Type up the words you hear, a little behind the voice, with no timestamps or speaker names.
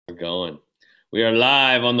going. We are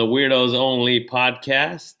live on the Weirdos Only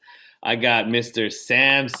podcast. I got Mr.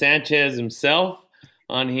 Sam Sanchez himself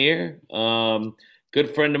on here.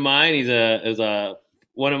 Good friend of mine. He's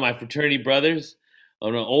one of my fraternity brothers,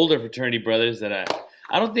 one of the older fraternity brothers that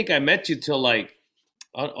I don't think I met you till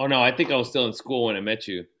oh no, I think I was still in school when I met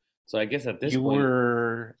you. So I guess at this You point,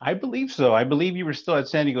 were, I believe so. I believe you were still at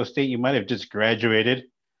San Diego State. You might have just graduated.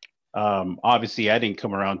 Obviously, I didn't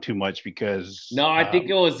come around too much because no, I think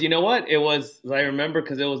it was. You know what? It was. I remember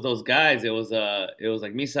because it was those guys. It was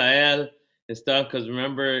like Misael and stuff. Because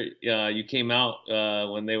remember, you came out when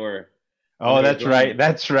oh, they were that's going. right.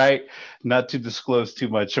 That's right. Not to disclose too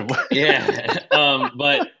much of what. Yeah.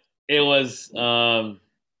 But it was. So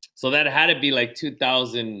that had to be like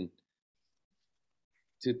 2010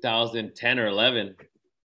 or 11.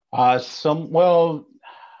 Well,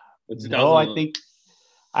 Or no, I 2000. think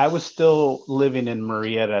I was still living in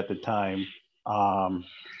Marietta at the time. Um,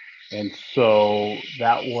 and so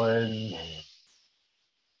that was,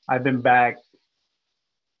 I've been back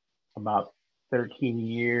about 13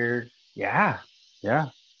 years. Yeah. Yeah.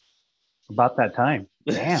 About that time.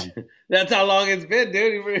 Damn. That's how long it's been,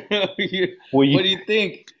 dude. Well, What do you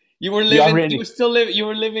think? You were you living. You were already, still living. You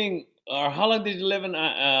were living. Or how long did you live in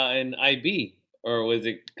IB? Or was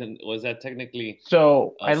that technically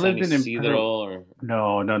so I San lived in Isidro? Or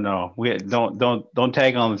no, no, no. We don't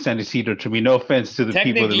tag on San Isidro to me. No offense to the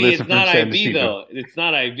people that technically, listen it's from not San IB Isidro. though. It's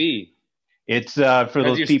not IB It's for because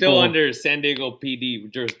those you're still people. under San Diego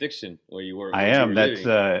PD jurisdiction where you were I where you am. were That's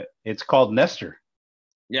living. it's called Nestor.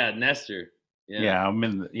 Yeah, Nestor. Yeah.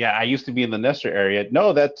 Yeah, yeah, I used to be in the Nestor area.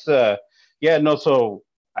 No, that's yeah, no, so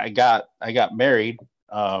I got married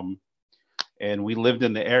and we lived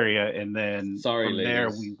in the area and then Sorry, from there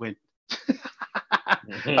ladies. we went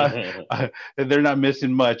they're not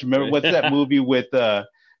missing much. Remember what's that movie with I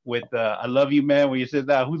Love You Man where you said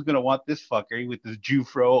that who's gonna want this fucker with this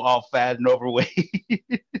Jufro all fat and overweight?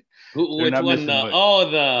 Who? They're Which not one? missing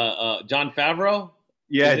much. The John Favreau.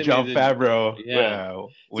 Yeah, Isn't John it? Favreau Yeah. See,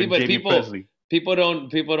 with but Jamie Presley. people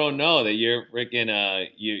don't know that you're freaking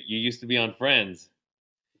you used to be on Friends.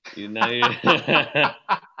 You know.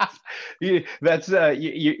 That's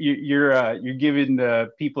you're giving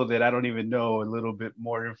people that I don't even know a little bit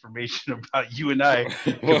more information about you and I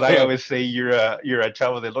because I always say you're a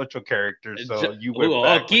Chavo del Ocho character, so you Who? went Oh,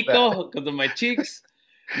 back with that. Kiko, because of my cheeks.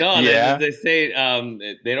 No, Yeah, they say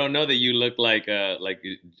they don't know that you look like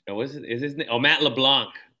what's it? Is his name? Oh, Matt LeBlanc.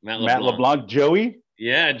 Matt Matt LeBlanc. LeBlanc, Joey.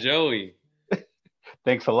 Yeah, Joey.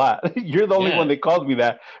 Thanks a lot. You're the only one Yeah. that called me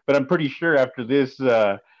that, but I'm pretty sure after this,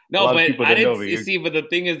 a No, lot of but people I that didn't know me. see. But the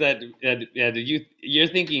thing is that you're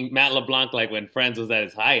thinking Matt LeBlanc like when Friends was at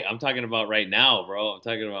his height. I'm talking about right now, bro. I'm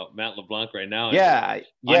talking about Matt LeBlanc right now Yeah,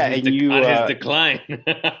 on yeah, and you on his decline.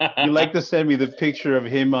 you like to send me the picture of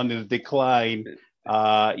him on his decline,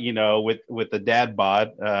 with the dad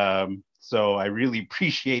bod. So I really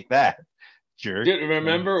appreciate that, jerk. Dude,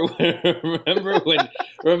 remember when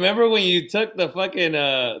you took the fucking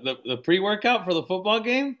the pre workout for the football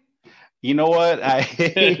game? You know what? I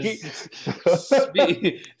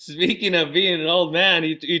Speaking of being an old man,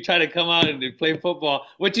 you try to come out and play football,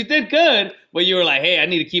 which you did good, but you were like, "Hey, I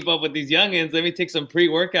need to keep up with these youngins. Let me take some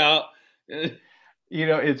pre-workout."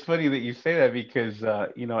 it's funny that you say that because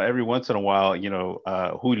every once in a while,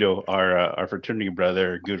 Julio, our fraternity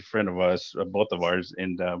brother, a good friend of us, both of ours,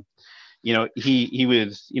 and he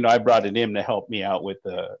was, I brought it in to help me out with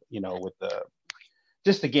the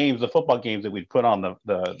just the games, the football games that we'd put on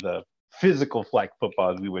the physical flag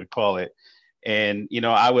football, as we would call it. And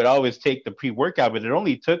I would always take the pre-workout, but it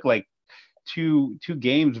only took like two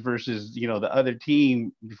games versus the other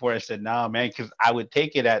team before I said, nah, man, because I would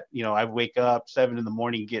take it at I'd wake up 7 in the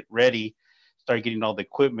morning, get ready, start getting all the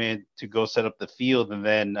equipment to go set up the field, and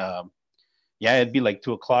then yeah, it'd be like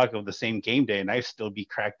 2 o'clock of the same game day, and I'd still be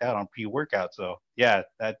cracked out on pre-workout. So yeah,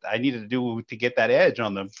 that I needed to do to get that edge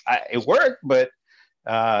on them. It worked, but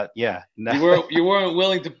yeah. You weren't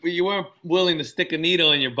willing to stick a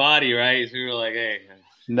needle in your body, right? So you were like, "Hey,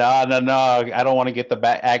 No, no, no. I don't want to get the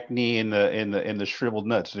back acne in the shriveled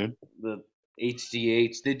nuts, dude. the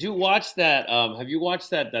HGH." Did you watch that? Have you watched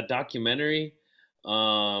that documentary?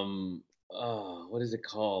 What is it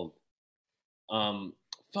called? Um,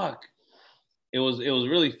 fuck. It was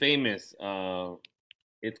really famous.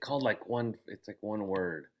 It's called like one. It's like one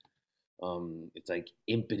word. It's like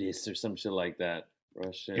impetus or some shit like that.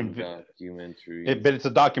 Russian Invi- documentary. but it's a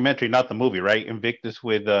documentary, not the movie, right? Invictus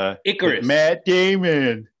with Icarus. Matt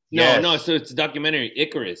Damon. No, no. Yes. So it's a documentary,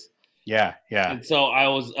 Icarus. Yeah, yeah. And so I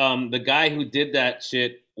was the guy who did that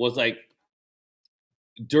shit was like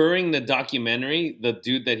during the documentary, the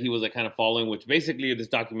dude that he was like kind of following, which basically this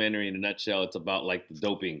documentary in a nutshell, it's about like the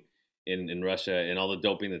doping in Russia and all the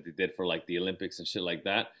doping that they did for like the Olympics and shit like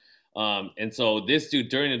that. And so this dude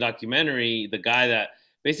during the documentary, the guy that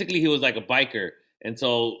basically he was like a biker, and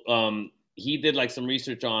so he did like some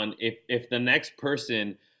research on if the next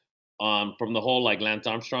person from the whole like Lance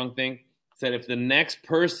Armstrong thing said if the next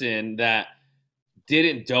person that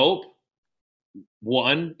didn't dope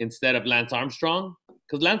won instead of Lance Armstrong.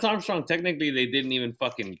 Because Lance Armstrong, technically, they didn't even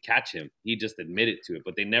fucking catch him. He just admitted to it,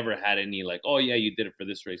 but they never had any like, oh yeah, you did it for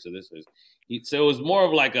this race or this race. So it was more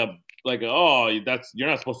of like a, oh, that's you're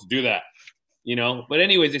not supposed to do that, you know. But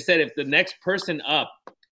anyways, they said if the next person up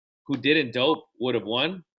who didn't dope would have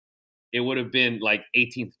won, it would have been like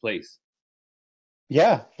 18th place.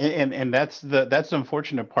 Yeah, and that's the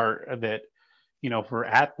unfortunate part of that, for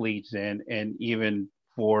athletes and even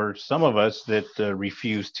for some of us that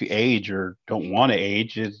refuse to age or don't want to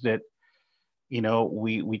age is that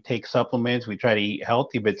we take supplements, we try to eat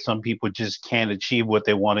healthy, but some people just can't achieve what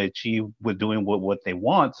they want to achieve with doing what they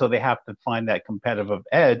want, so they have to find that competitive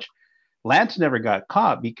edge. Lance never got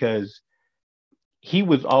caught because he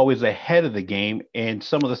was always ahead of the game, and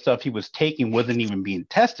some of the stuff he was taking wasn't even being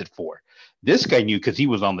tested for. This guy knew because he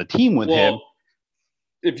was on the team with him. Well,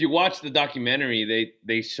 if you watch the documentary,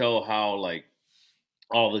 they show how like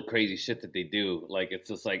all the crazy shit that they do. Like it's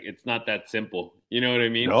just like it's not that simple. You know what I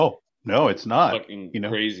mean? No, it's not. Fucking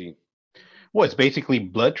crazy. Well, it's basically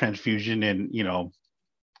blood transfusion and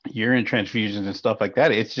urine transfusions and stuff like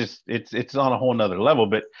that. It's just it's on a whole nother level.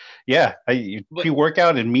 But yeah,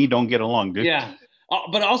 pre-workout and me don't get along, dude. Yeah,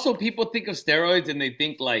 but also people think of steroids and they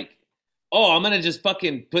think like, oh, I'm gonna just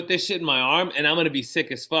fucking put this shit in my arm and I'm gonna be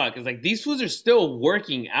sick as fuck. It's like these fools are still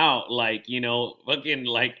working out, like fucking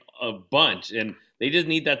like a bunch, and they just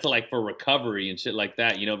need that to like for recovery and shit like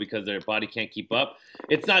that, because their body can't keep up.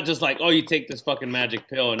 It's not just like, oh, you take this fucking magic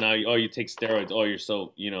pill and now you take steroids. Oh, you're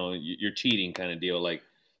so you're cheating kind of deal. Like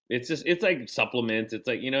it's like supplements. It's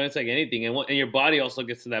like it's like anything, and your body also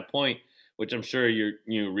gets to that point, which I'm sure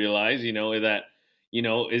you realize, that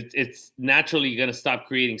it's naturally going to stop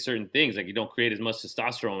creating certain things. Like you don't create as much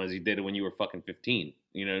testosterone as you did when you were fucking 15.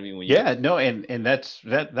 You know what I mean? No, and that's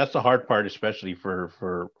the hard part, especially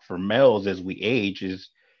for males as we age, is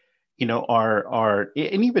our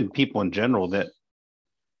and even people in general, that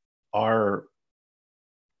our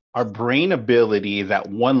brain ability is at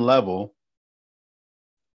one level,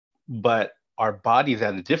 but our body's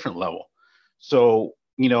at a different level. So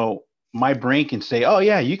my brain can say, oh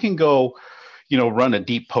yeah, you can go run a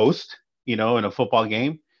deep post in a football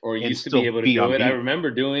game, or used to be able to do it. I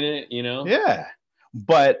remember doing it. Yeah,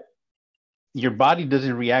 but your body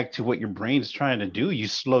doesn't react to what your brain's trying to do. You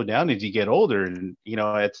slow down as you get older, and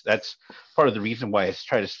that's part of the reason why I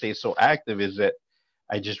try to stay so active, is that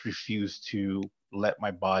I just refuse to let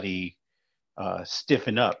my body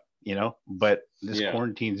stiffen up. But this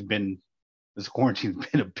quarantine's been a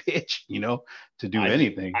bitch, to do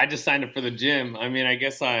anything. I just signed up for the gym. I mean, I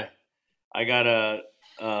guess I got a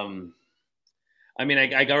I mean,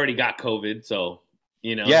 I already got COVID, so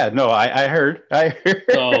Yeah, no, I heard.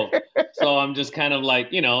 So I'm just kind of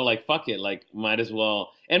like, like fuck it, like might as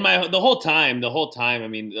well. And the whole time, I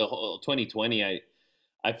mean, the whole 2020,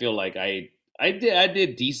 I feel like I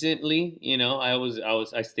did decently.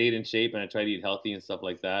 I stayed in shape and I tried to eat healthy and stuff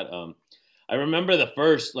like that. I remember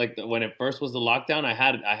when it first was the lockdown, I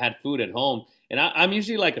had food at home, and I'm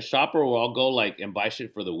usually like a shopper where I'll go like and buy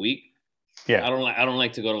shit for the week. Yeah. I don't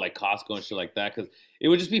like to go to like Costco and shit like that, because it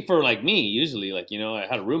would just be for like me usually. Like I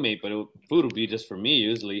had a roommate, but food would be just for me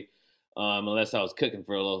usually, unless I was cooking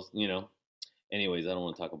for a little. Anyways, I don't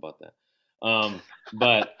want to talk about that.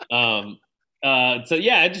 So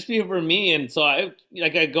yeah, it'd just be for me, and so I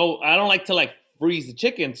don't like to like freeze the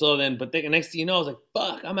chicken. So then, but the next thing you know, I was like,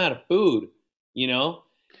 fuck, I'm out of food,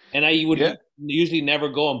 and I would usually never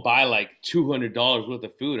go and buy like $200 worth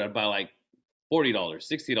of food. I'd buy like $40,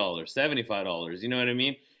 $60, $75. You know what I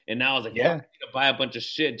mean? And now I was like, yeah, I need to buy a bunch of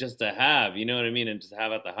shit just to have, you know what I mean, and just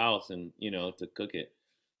have at the house and to cook it.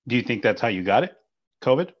 Do you think that's how you got it,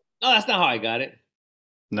 COVID? No, that's not how I got it.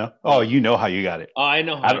 No. Oh, you know how you got it. Oh, I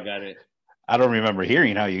know how I got it. I don't remember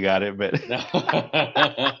hearing how you got it, but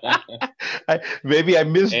maybe I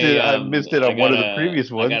missed it. I missed it on one of the previous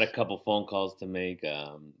ones. I got a couple phone calls to make.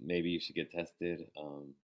 Maybe you should get tested.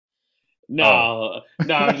 No.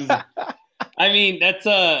 I mean, that's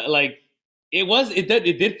like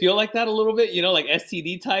it did feel like that a little bit, like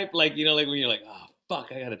STD type, like like when you're like, oh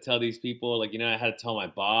fuck, I gotta tell these people, like I had to tell my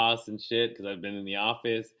boss and shit because I've been in the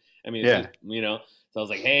office. I mean, yeah. So I was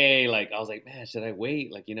like, hey, like I was like, man, should I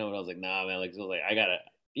wait? Like, but I was like, nah, man. Like, so I was like,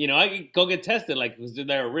 I could go get tested, like, because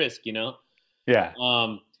they're at risk, Yeah.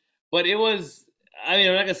 Um, but it was, I mean,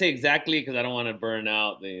 I'm not gonna say exactly because I don't want to burn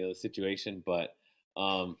out the situation, but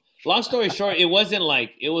long story short, it was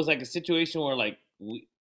like a situation where like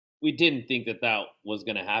we didn't think that that was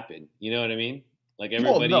gonna happen. You know what I mean? Like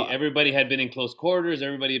Well, no. everybody had been in close quarters,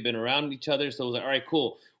 everybody had been around each other, so it was like, all right,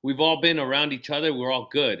 cool. We've all been around each other, we're all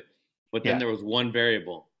good. But then Yeah. there was one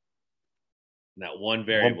variable. That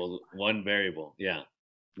Well, one variable, yeah.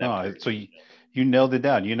 That no. So you nailed it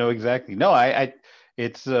down. You know exactly. No,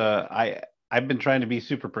 it's I've been trying to be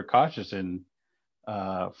super precautious, and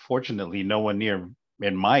fortunately, no one near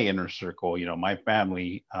in my inner circle, my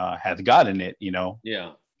family has gotten it,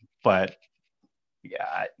 yeah, but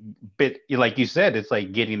yeah, but like you said, it's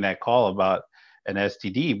like getting that call about an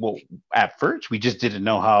STD. Well, at first, we just didn't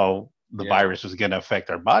know how the yeah. virus was going to affect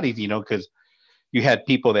our bodies, because you had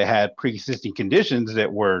people that had pre-existing conditions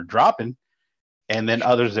that were dropping, and then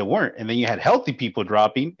others that weren't, and then you had healthy people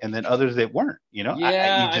dropping, and then others that weren't. You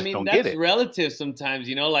Yeah, I just mean don't get that's it. relative sometimes,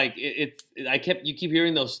 like you keep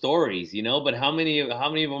hearing those stories, but how many of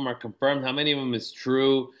them are confirmed? How many of them is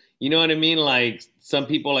true? You know what I mean? Like some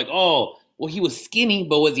people are like, "Oh, well he was skinny,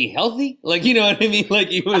 but was he healthy?" Like, you know what I mean? Like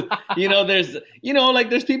he was, there's like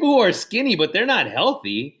there's people who are skinny but they're not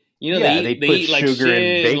healthy. Yeah, they They put eat like sugar and shit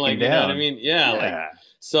and bacon like, you know what I down. mean? Yeah, like Yeah,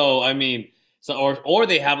 so I mean so or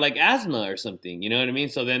they have like asthma or something, you know what I mean?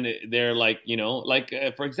 So then they're like, like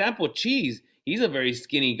for example, Cheese, he's a very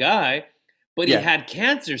skinny guy, but he yeah, had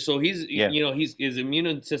cancer, so yeah. he's his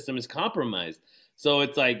immune system is compromised. So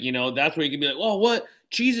it's like, that's where you can be like, "Oh, what?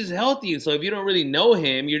 Cheese is healthy." So if you don't really know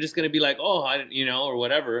him, you're just going to be like, "Oh, or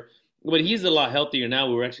whatever." But he's a lot healthier now.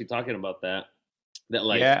 We were actually talking about that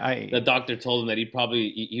like Yeah, the I doctor told him that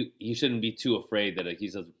he shouldn't be too afraid that he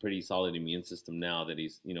has a pretty solid immune system now that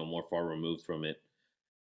he's more far removed from it.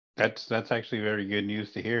 that's actually very good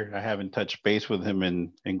news to hear. I haven't touched base with him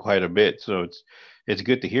in quite a bit, so it's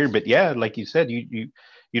good to hear. But yeah, like you said,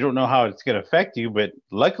 you don't know how it's going to affect you, but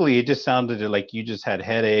luckily it just sounded like you just had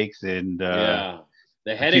headaches and Yeah,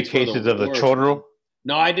 the a few headaches were the cases of the worst, man. chorro.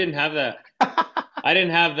 No, I didn't have that. I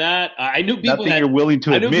didn't have that. I knew people Nothing you're that willing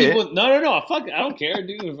to I knew admit. people. No, no, no. Fuck, I don't care,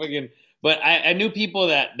 dude. Fucking. But I knew people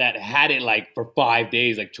that had it like for 5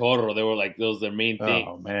 days, like chorro. They were like those their main thing.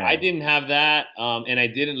 Oh I man, didn't have that, and I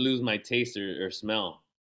didn't lose my taste or smell.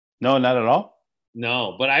 no, not at all.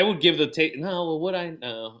 No, but I would give the taste. No, well, would I?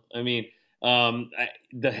 No. I mean,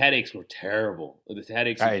 the headaches were terrible. The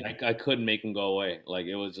headaches, I I couldn't make them go away. Like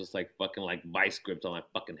it was just like fucking like vice grips on my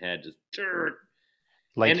fucking head, just.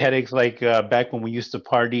 like And it, headaches like back when we used to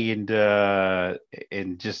party and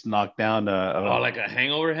just knock down oh, like a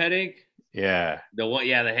hangover headache. yeah, The one,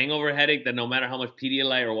 yeah, the hangover headache that no matter how much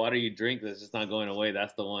Pedialyte or water you drink, that's just not going away.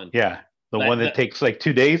 That's the one. yeah, the one That, that that takes like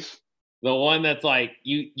 2 days. the one that's like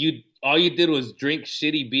you all you did was drink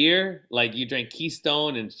shitty beer, like you drank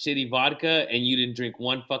Keystone and shitty vodka, and you didn't drink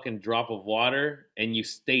one fucking drop of water, and you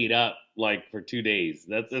stayed up like for 2 days.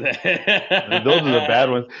 That's Those are the bad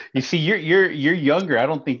ones. You see, you're younger. I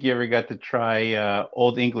don't think you ever got to try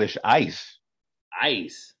Old English Ice.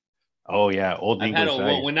 ice. Oh yeah, Old I've had a English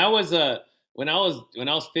well, Ice. when I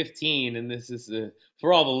was 15, and this is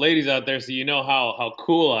for all the ladies out there, so you know how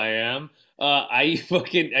cool I am. I used to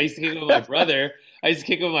kick with my brother. I used to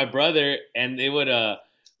kick with my brother, and they would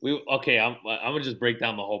we okay. I'm gonna just break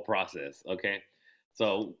down the whole process. Okay,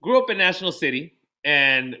 so grew up in National City,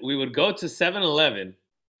 and we would go to 7-Eleven,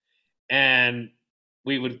 and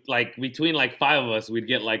we would like between like five of us, we'd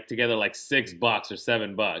get like together like $6 or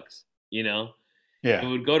 $7, you know, Yeah. and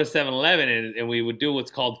we would go to 7-Eleven and we would do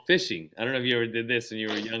what's called fishing. I don't know if you ever did this when you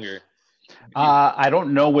were younger. I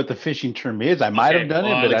don't know what the fishing term is. I might have Okay, done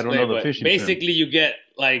well, it, I'll but I don't know explain the what. fishing term. Basically, you get,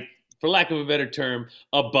 like, for lack of a better term,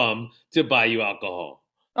 a bum to buy you alcohol.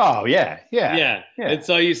 Oh yeah, yeah, Yeah. yeah. And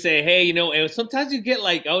so you say, hey, and sometimes you get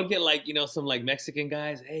like, I would get like, some like Mexican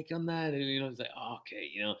guys, hey, come on. And, it's like, oh, okay,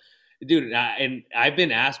 dude. And I've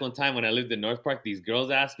been asked one time when I lived in North Park, these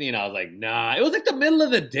girls asked me, and I was like, nah, it was like the middle of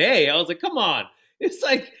the day. I was like, come on. It's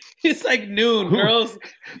like noon, Who girls.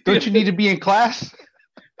 don't you need to be in class?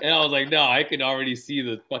 And I was like, no, I can already see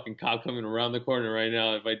the fucking cop coming around the corner right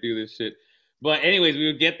now if I do this shit. But anyways, we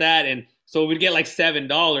would get that, and so we'd get like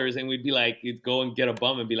 $7, and we'd be like, we'd go and get a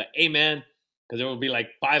bum and be like, hey man, because there would be like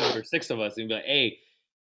five or six of us, and be like, hey,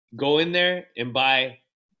 go in there and buy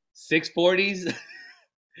 640s,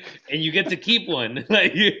 and you get to keep one.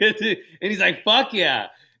 Like, and he's like, fuck yeah.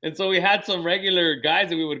 And so we had some regular guys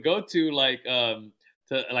that we would go to like at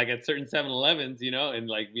certain 7-Elevens, and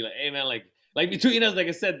like be like, hey man, like between us, like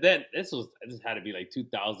I said, then this had to be like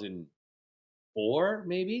 2004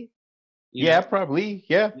 maybe. You Yeah, know? probably.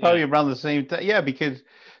 Yeah, Yeah. probably around the same time. Yeah, because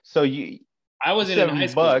so you I wasn't in high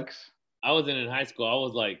school. $70. I wasn't in high school.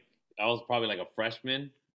 I was probably like a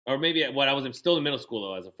freshman, or maybe what I was still in middle school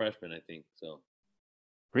though as a freshman, I think. So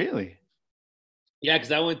Really? yeah,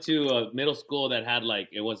 because I went to a middle school that had like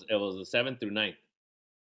it was the seventh through ninth.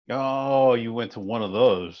 Oh, you went to one of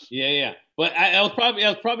those. Yeah, yeah. But I was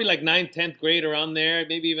probably like ninth, tenth grade around there,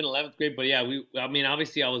 maybe even 11th grade. But yeah, we I mean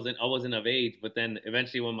obviously I wasn't of age, but then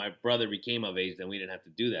eventually when my brother became of age, then we didn't have to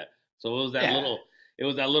do that. So Yeah. it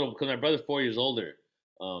was that little because my brother's 4 years older.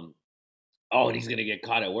 Um, oh, and he's gonna get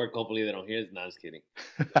caught at work. Hopefully they don't hear this. No, I'm just kidding.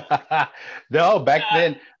 No, Ah,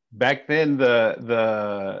 back then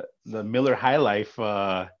the Miller High Life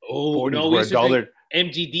oh 40s no, we were used a to drink dollar.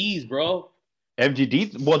 MGDs, bro.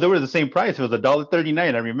 MGD. Well, they were the same price. It was $1.39.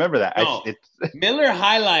 I remember that. No, It's Miller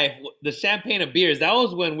High Life, the champagne of beers. That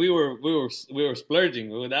was when we were splurging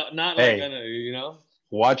without not like hey, you know.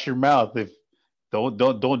 watch your mouth. If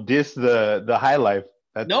don't diss the High Life.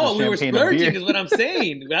 That's the No, we were champagne of splurging beer. is what I'm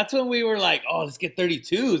saying. That's when we were like, oh, let's get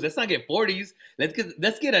 32s. Let's not get 40s.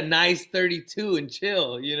 Let's get a nice 32 and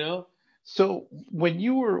chill, you know? So when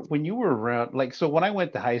you were around, like, so when I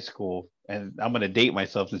went to high school, and I'm gonna date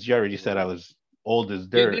myself since you already said I was old as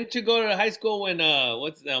dirt. Didn't you go to high school when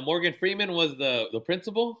what's Morgan Freeman was the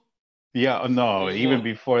principal? Yeah, no, even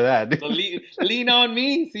before that. So lean on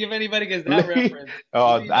me. See if anybody gets that reference. Lean I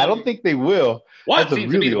on don't me. think they will. What That's a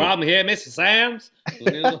seems to be really the old. problem here, Mr. Sam's?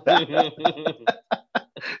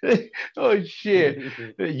 Oh shit!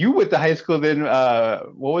 You went to high school then?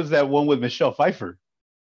 What was that one with Michelle Pfeiffer?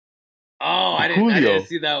 Oh, I didn't Coolio.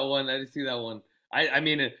 see that one. I didn't see that one. I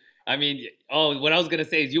mean, oh, what I was gonna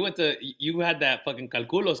say is you had that fucking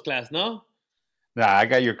calculos class, no? Nah, I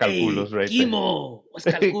got your calculos Hey, right there. Kimo, what's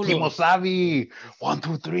calculos? Kimosabi, 1,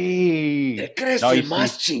 2, 3. ¿Te crees No, you el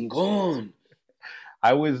más see, chingón?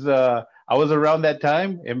 I was around that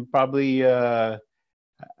time and probably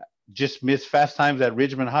just missed Fast Times at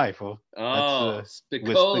Ridgemont High, fool. That's Oh, with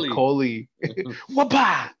Spicoli. Spicoli.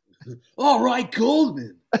 Wapa! All right,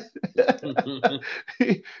 Goldman.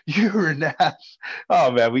 You're an ass.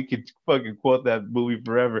 Oh man, we could fucking quote that movie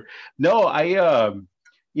forever. No,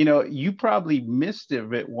 you probably missed it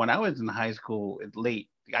but when I was in high school late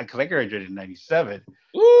because I graduated in '97. Um,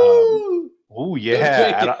 Woo! oh Wait,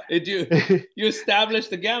 yeah, did you established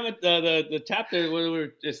the gamut the chapter when we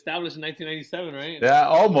were established in 1997, right? yeah,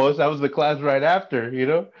 almost. That was the class right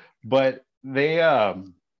after. But they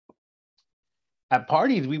at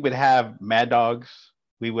parties we would have Mad Dogs,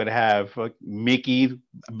 we would have Mickey.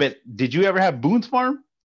 But did you ever have Boone's Farm?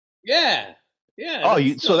 Yeah, yeah.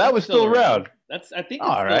 That's So still that was still around. around. That's I think it's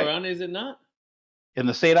All still right. around. Is it not? And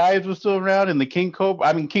the St. Ives was still around, and the King Cobra.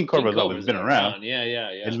 I mean, King King Cobra's always Cobra's been around, around. Yeah, yeah,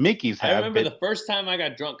 yeah. and Mickey's I have. remember But the first time I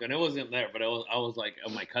got drunk, and it wasn't there, but I was like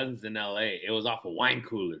of my cousins in L.A. It was off of wine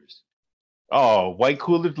coolers, oh, white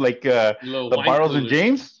coolers like little the wine Bartles and coolers,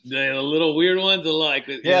 James. the little weird ones,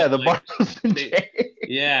 Yeah, the Bartles and they, James.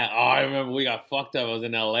 yeah. Oh, I remember we got fucked up. I was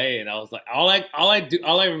in L.A. and I was like, all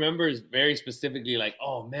I remember is very specifically like,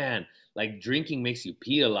 oh man, like drinking makes you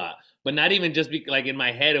pee a lot. But not even just like in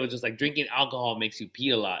my head, it was just like drinking alcohol makes you pee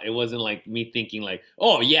a lot. It wasn't like me thinking like,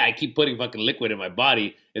 oh yeah, I keep putting fucking liquid in my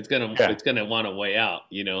body. Yeah. It's gonna want to weigh out,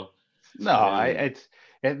 you know. No, I And, it's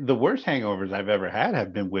the worst hangovers I've ever had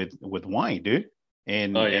have been with wine, dude. oh yeah,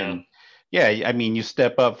 And yeah, I mean, you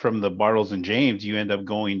step up from the Bartles and James, you end up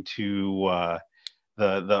going to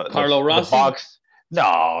Carlo the Rossi, box.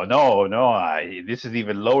 No, no, no. This is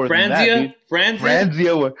even lower than that, dude. Franzia.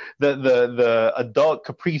 Franzia, the adult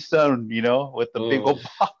Capri Sun, with the big Oh old.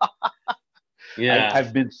 yeah,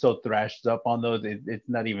 I've been so thrashed up on those. It's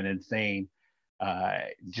not even insane.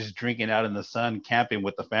 Just drinking out in the sun, camping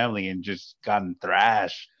with the family, and just gotten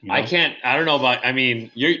thrashed. I can't. I don't know about. I mean,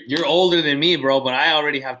 you're older than me, bro, but I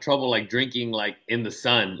already have trouble like drinking like in the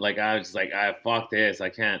sun. Like I was like, I fuck this. I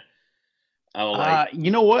can't. I will like.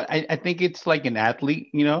 You know what? I think it's like an athlete.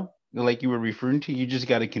 Like you were referring to. You just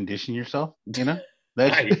got to condition yourself.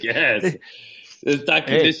 That's I guess it's not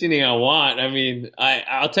hey. conditioning I want. I mean,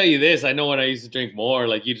 I'll tell you this. I know when I used to drink more,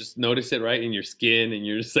 like you just notice it right in your skin, and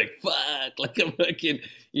you're just like fuck, like I'm fucking.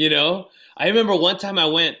 You know. I remember one time I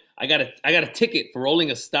went. I got a ticket for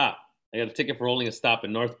rolling a stop. I got a ticket for rolling a stop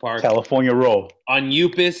in North Park California roll. On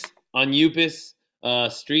Upis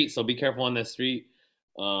Street. So be careful on that street.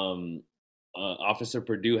 Um, Officer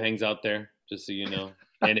Purdue hangs out there, just so you know.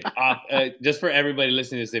 And if just for everybody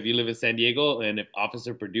listening to this, if you live in San Diego and if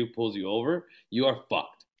Officer Purdue pulls you over, you are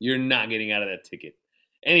fucked. You're not getting out of that ticket.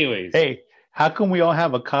 Anyways, Hey, how come we all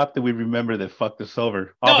have a cop that we remember that fucked us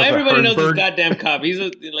over? no, Officer everybody knows this Hertzberg. goddamn cop. He's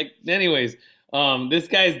like, anyways, this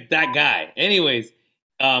guy's that guy. Anyways,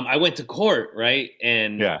 I went to court, right?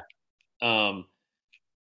 And Yeah. um,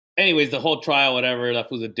 anyways, the whole trial, whatever, that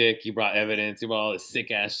fool's a dick. He brought evidence. He brought all this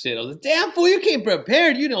sick ass shit. I was like, damn fool, you came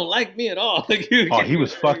prepared. You don't like me at all. Like you Oh, came he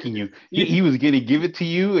was fucking you. He was gonna give it to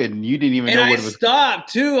you, and you didn't even And know I what it was.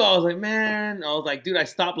 stopped too. I was like, man, I was like, dude, I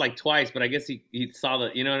stopped like twice, but I guess he saw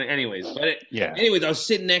the, anyways. Yeah. Anyways, I was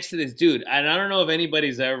sitting next to this dude, and I don't know if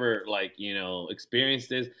anybody's ever like, experienced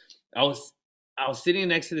this. I was I was sitting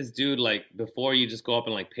next to this dude like before you just go up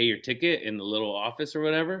and like pay your ticket in the little office or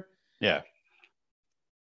whatever. Yeah.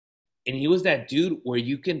 And he was that dude where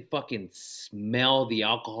you can fucking smell the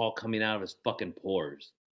alcohol coming out of his fucking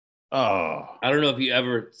pores. Oh. I don't know if you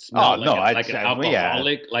ever Oh smelled no, like an yeah.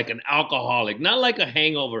 alcoholic, not like a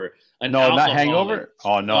hangover, an No, not alcoholic. hangover.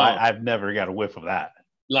 Oh no, Oh, I've never got a whiff of that.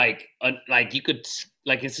 like you could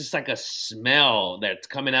like it's just like a smell that's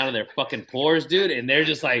coming out of their fucking pores, dude, and they're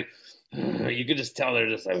just like you could just tell they're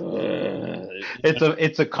just like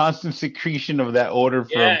It's a constant secretion of that odor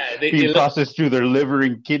from yeah, being look, processed through their liver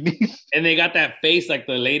and kidneys. and they got that face like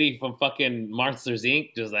the lady from fucking Monsters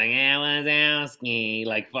Inc. Just like Wazowski,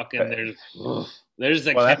 like fucking they're just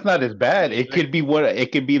like Well, that's not as bad. It could be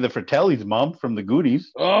the Fratelli's mom from the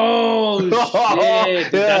Goonies. oh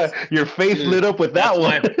shit, dude, Yeah, your face lit up with that that's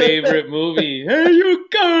one. my favorite movie. Hey, you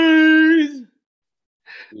guys!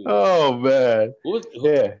 Oh man, Who's,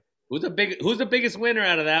 yeah. who's the biggest winner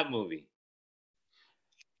out of that movie?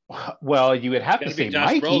 Well, you would have It's to gotta be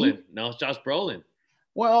say Josh Mikey. Brolin. No, it's Josh Brolin.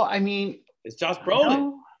 Well, I mean, It's Josh Brolin.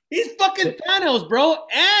 no. He's fucking Thanos, bro,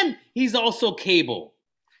 and he's also Cable.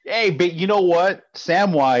 Hey, but you know what?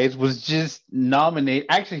 Samwise was just nominated.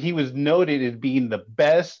 Actually, he was noted as being the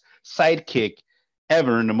best sidekick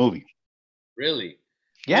ever in the movie. Really?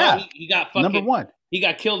 Yeah, Well, he got fucking number one. He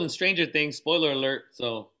got killed in Stranger Things. Spoiler alert.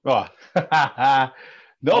 So. Oh.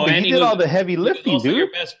 No, but he did all the heavy lifting, also dude.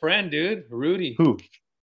 Your best friend, dude, Rudy. Who?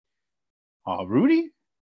 Oh, Rudy?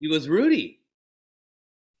 He was Rudy.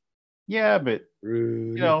 Yeah, but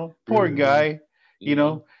Rudy, poor Rudy. guy.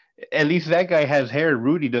 At least that guy has hair.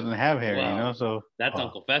 Rudy doesn't have hair. Wow. So that's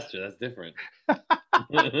Uncle Fester. That's different.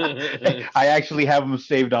 I actually have him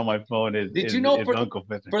saved on my phone. Did you know Uncle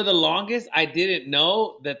Fester? For the longest, I didn't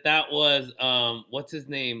know that was what's his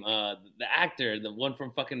name? The actor, the one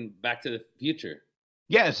from fucking Back to the Future.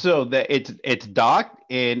 Yeah, so it's Doc,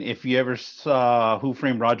 and if you ever saw Who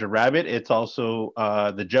Framed Roger Rabbit, it's also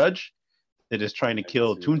the judge that is trying to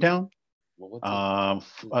kill Toontown.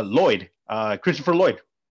 Lloyd, Christopher Lloyd.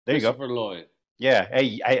 There you go. Christopher Lloyd. Yeah,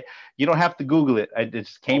 hey, you don't have to Google it. I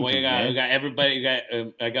just came. We got everybody.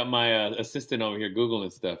 I got my assistant over here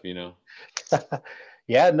googling stuff.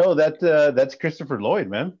 Yeah, no, that's Christopher Lloyd,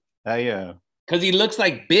 man. Because he looks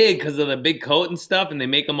like big because of the big coat and stuff, and they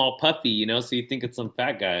make him all puffy, so you think it's some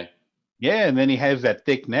fat guy. Yeah, and then he has that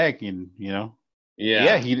thick neck, and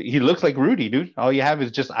Yeah, he looks like Rudy, dude. All you have is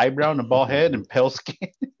just eyebrow and a bald head and pale skin.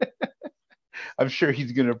 I'm sure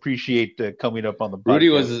he's gonna appreciate coming up on the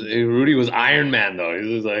podcast. Rudy was Iron Man though.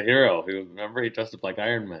 He was a hero. Remember he dressed up like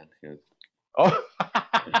Iron Man. Oh,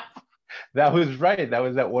 that was right. That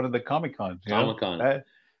was at one of the Comic Cons. Comic-Con.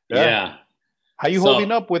 Yeah. How you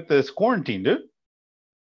holding up with this quarantine, dude?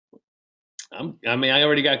 I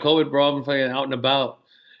already got COVID, bro. I'm fucking out and about.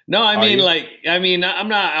 No, I'm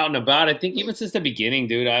not out and about. I think even since the beginning,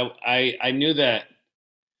 dude, I knew that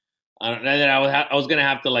I was gonna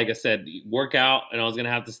have to, like I said, work out, and I was gonna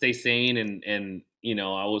have to stay sane, and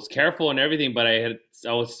I was careful and everything, but I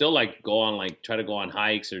would still like try to go on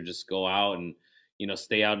hikes or just go out and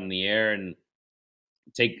stay out in the air, and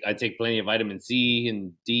I take plenty of vitamin C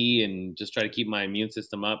and D and just try to keep my immune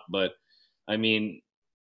system up. But I mean,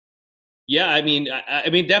 yeah, I mean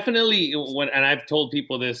definitely and I've told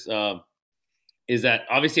people this is that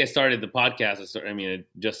obviously I started the podcast. It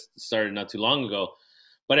just started not too long ago.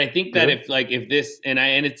 But I think that if this and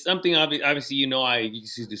it's something obviously I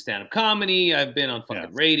used to do stand up comedy. I've been on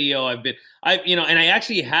fucking radio. And I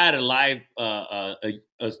actually had a live a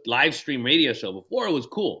live stream radio show before. It was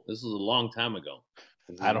cool. This was a long time ago.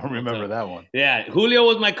 I don't remember that one. Yeah, Julio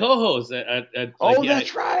was my co-host.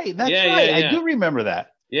 That's right. That's right. I do remember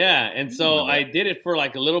that. Yeah, and so I did it for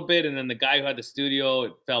like a little bit, and then the guy who had the studio,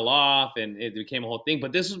 it fell off, and it became a whole thing.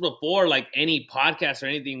 But this was before like any podcast or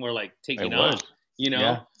anything were like taking off.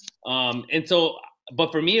 And so,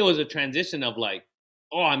 but for me, it was a transition of like,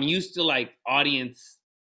 I'm used to like audience,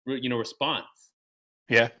 response.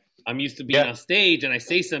 Yeah. I'm used to being on stage and I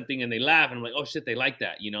say something and they laugh and I'm like, oh shit, they like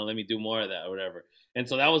that. Let me do more of that or whatever. And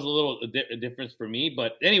so that was a little difference for me.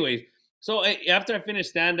 But anyways, so after I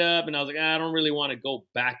finished stand up and I was like, I don't really want to go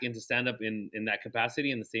back into stand up in that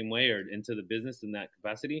capacity in the same way or into the business in that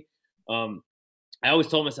capacity. I always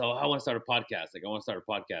told myself, oh, I want to start a podcast. Like I want to start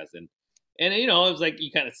a podcast. And you know, it was like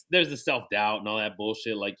you kind of there's the self doubt and all that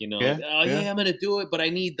bullshit. Like, you know, like, Yeah, oh yeah. yeah, I'm gonna do it, but I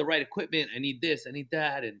need the right equipment. I need this, I need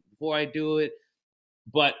that. And before I do it,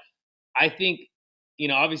 but I think, you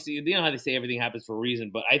know, obviously, you know how they say everything happens for a reason.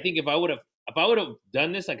 But I think if I would have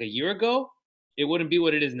done this like a year ago, it wouldn't be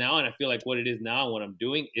what it is now. And I feel like what it is now and what I'm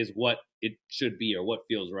doing is what it should be or what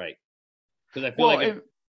feels right. Because I feel Well, like if go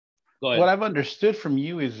what ahead. I've understood from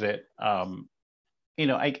you is that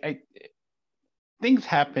I things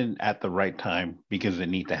happen at the right time because they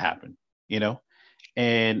need to happen, you know?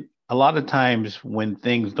 And a lot of times when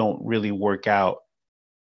things don't really work out,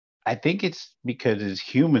 I think it's because as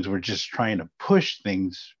humans, we're just trying to push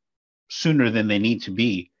things sooner than they need to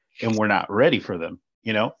be, and we're not ready for them,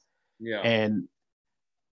 you know? Yeah. And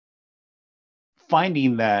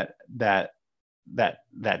finding that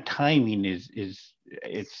timing is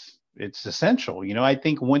it's essential. You know, I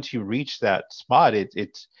think once you reach that spot, it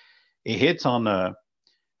hits on the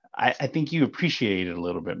I think you appreciate it a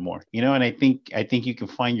little bit more, you know, and I think you can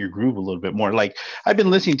find your groove a little bit more. Like I've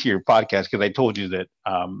been listening to your podcast because I told you that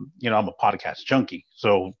I'm a podcast junkie.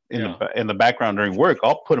 So Yeah. in the background during work,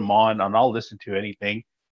 I'll put them on and I'll listen to anything.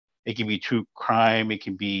 It can be true crime, it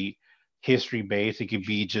can be history based, it could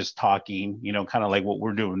be just talking, kind of like what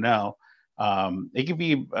we're doing now. It could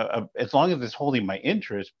be as long as it's holding my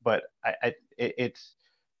interest, but it's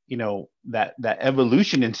that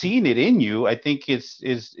evolution and seeing it in you, I think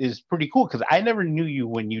is pretty cool because I never knew you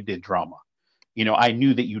when you did drama. I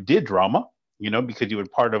knew that you did drama, because you were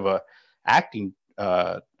part of a acting.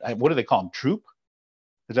 What do they call them? Troupe?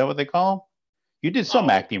 Is that what they call them? You did some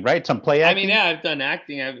Oh, acting, right? Some play I mean, acting. yeah, I've done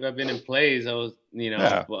acting. I've been in plays. I was,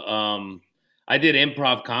 Yeah, I did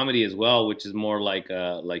improv comedy as well, which is more like,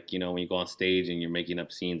 you know, when you go on stage and you're making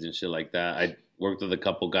up scenes and shit like that. I worked with a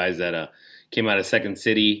couple guys that came out of Second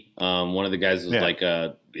City. One of the guys was yeah, like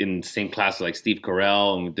in the same class as like Steve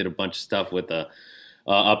Carell, and we did a bunch of stuff with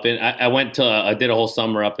up in. I went to I did a whole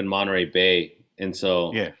summer up in Monterey Bay, and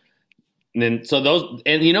so yeah. and then so those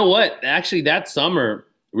and you know what? Actually, that summer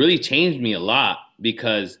really changed me a lot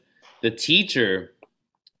because the teacher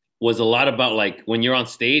was a lot about like when you're on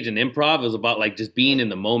stage and improv, it was about like just being in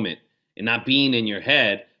the moment and not being in your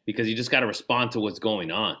head because you just got to respond to what's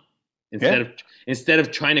going on Yeah. instead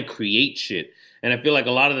of trying to create shit. And I feel like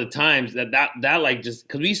a lot of the times that like just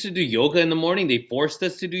because we used to do yoga in the morning, they forced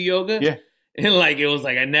us to do yoga. Yeah. And like it was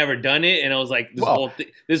like I never done it, and I was like Well,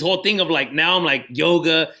 this whole thing of like now I'm like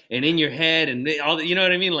yoga and in your head and all you know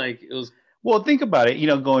what I mean? Like it was think about it.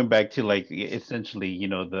 Going back to like essentially,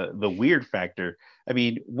 the weird factor. I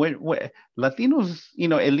mean, when Latinos,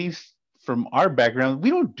 at least from our background, we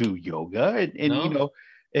don't do yoga, and no,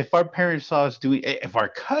 if our parents saw us doing, if our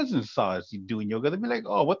cousins saw us doing yoga, they'd be like,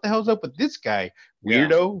 "Oh, what the hell's up with this guy? yeah,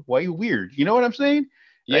 Weirdo? Why you weird?" You know what I'm saying?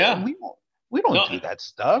 yeah, We don't no, do that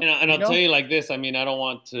stuff. and I'll tell you like this. I mean, I don't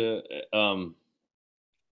want to.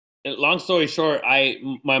 Long story short, I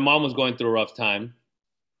my mom was going through a rough time,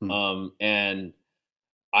 Hmm. and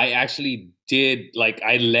I actually did like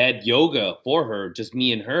I led yoga for her, just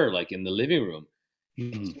me and her, like in the living room.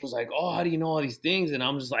 And Hmm. she was like, "Oh, how do you know all these things?" And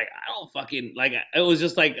I'm just like, "I don't fucking like." It was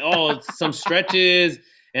just like, "Oh, it's some stretches,"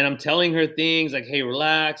 and I'm telling her things like, "Hey,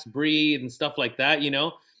 relax, breathe," and stuff like that, you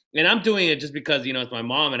know. And I'm doing it just because it's my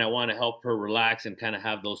mom, and I want to help her relax and kind of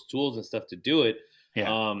have those tools and stuff to do it.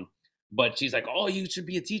 Yeah. Um, but she's like, "Oh, you should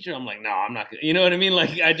be a teacher." I'm like, "No, I'm not gonna." You know what I mean?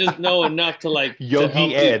 Like, I just know enough to like to Yogi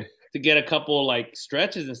help you Ed. to get a couple like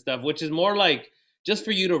stretches and stuff, which is more like just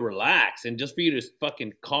for you to relax and just for you to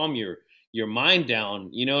fucking calm your mind down.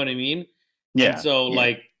 You know what I mean? And Yeah. so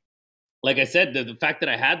Yeah. like I said, the fact that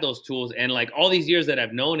I had those tools and like all these years that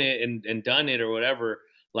I've known it and done it or whatever,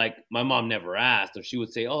 like my mom never asked or she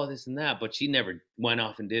would say, oh, this and that, but she never went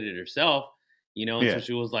off and did it herself, until Yeah.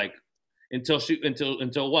 she was like,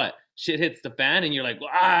 until what? Shit hits the fan and you're like,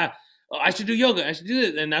 well, I should do yoga. I should do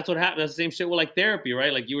this. And that's what happened. That's the same shit with like therapy,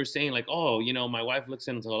 right? Like you were saying, like, oh, my wife looks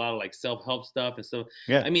into a lot of like self-help stuff and stuff.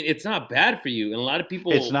 Yeah. I mean, it's not bad for you. And a lot of It's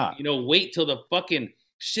people, not. wait till the fucking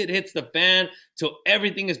shit hits the fan, till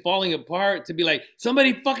everything is falling apart to be like,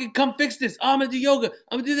 somebody fucking come fix this. Oh, I'm gonna do yoga.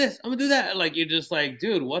 I'm gonna do this. I'm gonna do that. Like you're just like,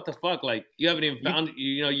 dude, what the fuck? Like you haven't even You found,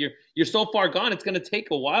 you're so far gone. It's gonna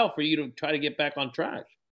take a while for you to try to get back on track.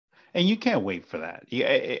 and you can't wait for that.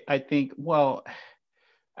 Yeah, I think. Well,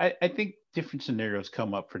 I think different scenarios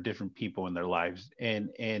come up for different people in their lives, and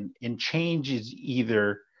change is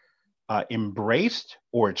either embraced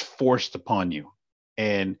or it's forced upon you,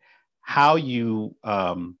 and how you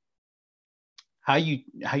um, how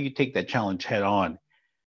you take that challenge head on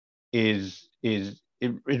is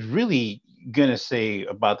it's really gonna say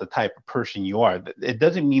about the type of person you are. It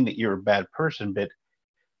doesn't mean that you're a bad person, but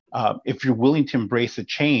if you're willing to embrace a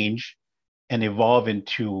change and evolve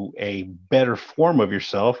into a better form of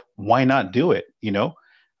yourself, why not do it?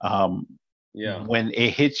 Um, Yeah. when it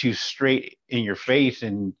hits you straight in your face,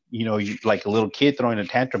 and you like a little kid throwing a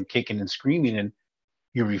tantrum, kicking and screaming, and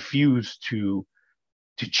you refuse to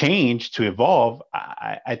change, to evolve.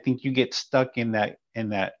 I think you get stuck in that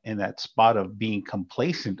spot of being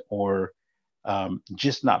complacent, or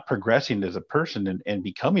just not progressing as a person, and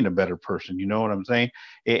becoming a better person. You know what I'm saying?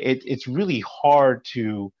 It's really hard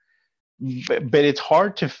to, but it's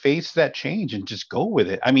hard to face that change and just go with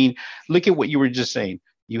it. I mean, look at what you were just saying.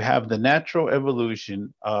 You have the natural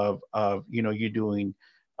evolution of you doing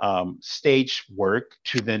stage work,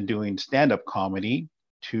 to then doing stand-up comedy,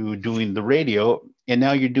 to doing the radio, and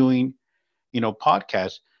now you're doing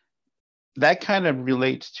podcasts. That kind of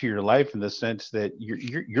relates to your life in the sense that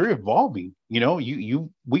you're evolving. We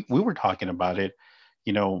were talking about it,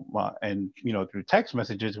 and through text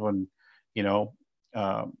messages, when you know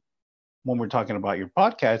um, when we're talking about your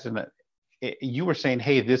podcast, and you were saying,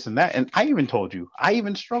 hey, this and that, and I even told you I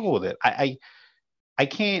even struggle with it. I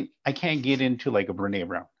can't get into like a Brene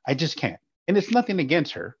Brown. I just can't, and it's nothing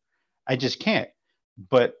against her. I just can't.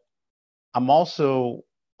 But I'm also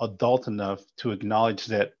adult enough to acknowledge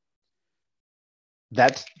that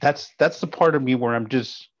that's the part of me where I'm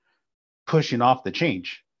just pushing off the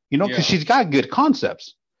change, because Yeah. she's got good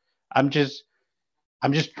concepts. I'm just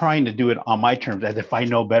I'm just trying to do it on my terms, as if I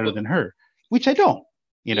know better But than her, which I don't,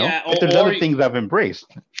 yeah, but there's other things I've embraced.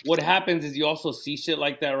 what happens is you also see shit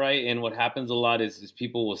like that, right? And what happens a lot is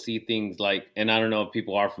people will see things like, and I don't know if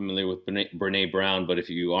people are familiar with Brene Brown, but if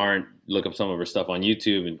you aren't, look up some of her stuff on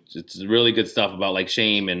YouTube, and it's really good stuff about like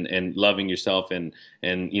shame and loving yourself, and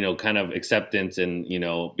kind of acceptance, and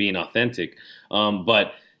being authentic.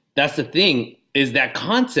 But that's the thing, is that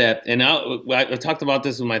concept, and I talked about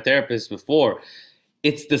this with my therapist before.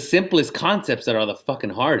 It's the simplest concepts that are the fucking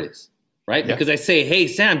hardest, right? Yeah, Because I say, hey,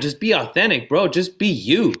 Sam, just be authentic, bro. Just be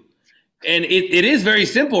you. And it is very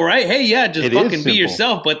simple, right? Hey, yeah, just it is fucking be simple.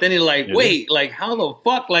 yourself. But then you're like, It is. wait, like, how the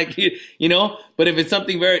fuck? Like, but if it's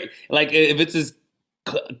something very, like, if it's this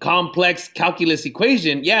complex calculus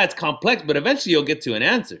equation, yeah, it's complex, but eventually you'll get to an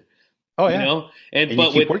answer, Oh yeah, and and you but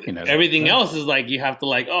keep with working at it. everything Yeah. else is like, you have to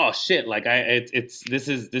like, oh shit, like it's this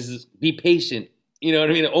is be patient. You know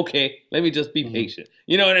what I mean? Okay, let me just be Hmm. patient.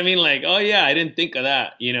 You know what I mean? Like, oh yeah, I didn't think of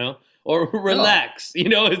that. Or No. relax.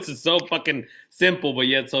 It's so fucking simple, but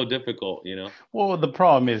yet so difficult. Well, the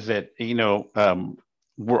problem is that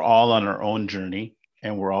we're all on our own journey,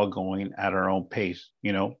 and we're all going at our own pace.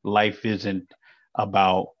 Life isn't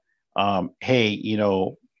about hey,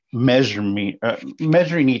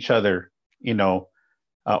 measuring each other, you know,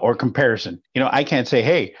 or comparison. I can't say,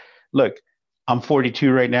 hey, look, I'm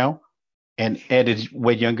 42 right now, and Ed is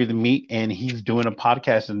way younger than me, and he's doing a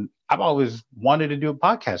podcast, and I've always wanted to do a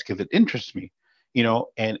podcast because it interests me,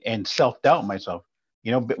 and self doubt myself,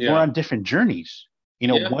 but we're Yeah, on different journeys.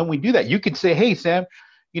 yeah, When we do that, you could say, hey, Sam,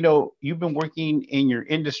 you've been working in your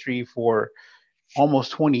industry for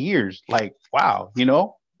almost 20 years. Like, wow, yeah.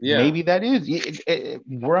 maybe that is,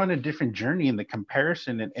 we're on a different journey, and the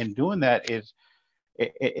comparison, and doing that is,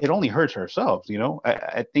 it only hurts ourselves.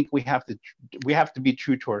 I think we have to be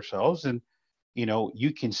true to ourselves, and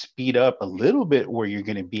you can speed up a little bit where you're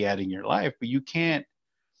going to be at in your life, but you can't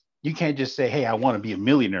just say, hey, I want to be a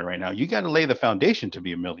millionaire right now. You got to lay the foundation to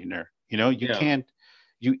be a millionaire. You Yeah. can't,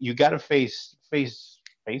 you got to face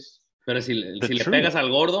Pero the si le truth. pegas al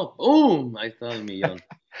gordo, ¡pum! Ahí está el millón.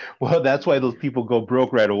 Well, that's why those people go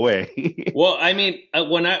broke right away. Well, I mean,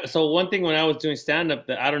 so one thing when I was doing stand up,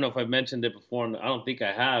 that I don't know if I've mentioned it before, and I don't think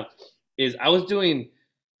I have, is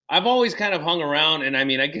I've always kind of hung around, and I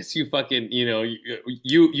mean, I guess you fucking,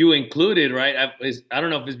 you included, right? I don't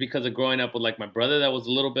know if it's because of growing up with like my brother that was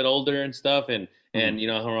a little bit older and stuff, and Mm,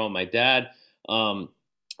 I hung around with my dad, um,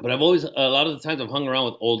 but I've always, a lot of the times I've hung around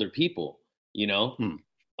with older people, you know.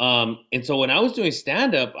 mm, And so when I was doing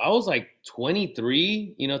stand up, I was like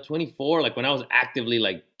 23, 24, like when I was actively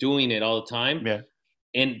like doing it all the time. yeah,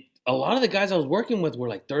 And a lot of the guys I was working with were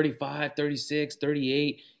like 35, 36,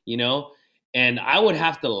 38, and I would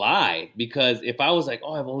have to lie, because if I was like,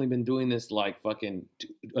 oh, I've only been doing this like fucking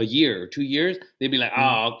a year or 2 years, they'd be like, mm,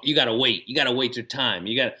 oh, you gotta wait your time.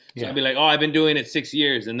 So I'd yeah, be like, oh, I've been doing it 6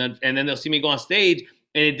 years. And then they'll see me go on stage,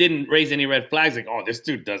 and it didn't raise any red flags. Like, oh, this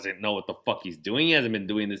dude doesn't know what the fuck he's doing. He hasn't been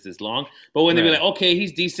doing this long. But when they'd be right, like, okay,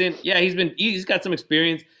 he's decent. Yeah, he's got some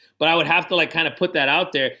experience. But I would have to like kind of put that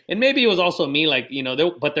out there, and maybe it was also me, like,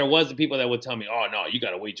 but there was the people that would tell me, "Oh no, you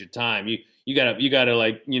gotta wait your time. You gotta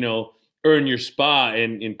like earn your spot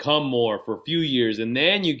and come more for a few years and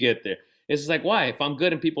then you get there. It's just like, why? If I'm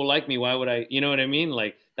good and people like me, why would I, you know what I mean?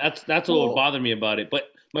 Like that's what would Well, bother me about it.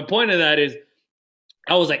 But my point of that is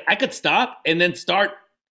I was like, I could stop and then start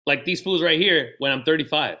like these fools right here when I'm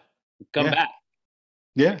 35. Come yeah, back.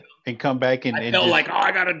 yeah, and come back I and felt just. like, oh,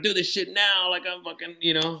 I gotta do this shit now. Like I'm fucking,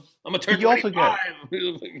 I'm gonna But turn you also got,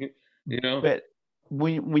 25. you know? but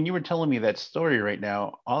when you were telling me that story right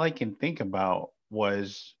now, all I can think about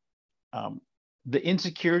was um, the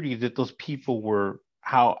insecurity that those people were,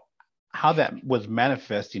 how that was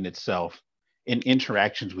manifesting itself in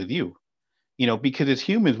interactions with you. Because as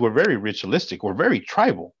humans, we're very ritualistic, we're very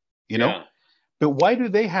tribal. You know, Yeah. but why do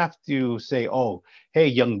they have to say, "Oh, hey,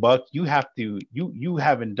 young buck, you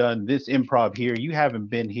haven't done this improv here. You haven't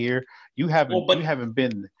been here. You Well, haven't you but haven't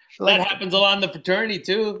been that like." happens a lot in the fraternity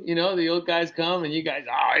too. The old guys come and you guys,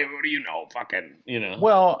 oh, what do you know? Fucking.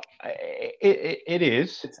 Well, it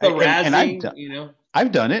is, It's the and razzing.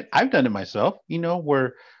 I've done it. I've done it myself.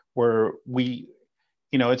 Where we,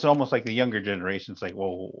 it's almost like the younger generation. It's like,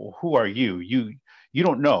 well, who are you? You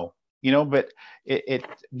don't know. But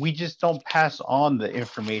we just don't pass on the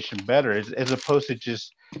information better, as opposed to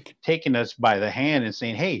just taking us by the hand and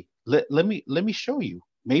saying, hey, let me show you.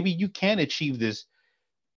 Maybe you can achieve this,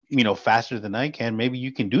 faster than I can. Maybe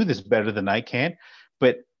you can do this better than I can.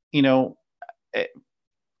 But you know, eh,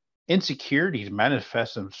 insecurities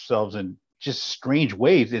manifest themselves in just strange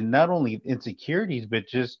ways, and not only insecurities, but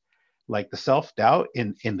just like the self-doubt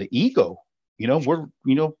in the ego. We're,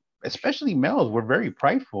 especially males, we're very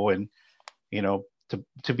prideful, and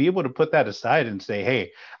to be able to put that aside and say,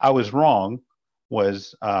 hey, I was wrong,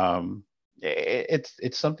 was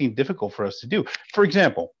it's something difficult for us to do. For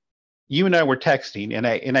example, you and I were texting,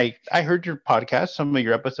 and I heard your podcast, some of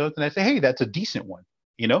your episodes, and I say, hey, that's a decent one,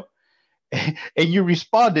 you know and you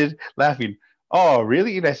responded laughing, oh,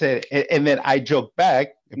 really? And I said, and then I joked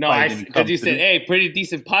back, it No, probably I didn't because come you said, through. "Hey, pretty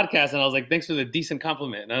decent podcast," and I was like, "Thanks for the decent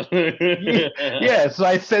compliment." Yeah, yeah. So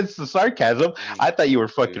I sensed the sarcasm. I thought you were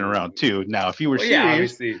fucking around too. Now, if you were Well, yeah,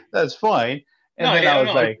 serious, obviously. that's fine. And No, then I yeah, was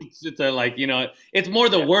no, like, it's a, like it's more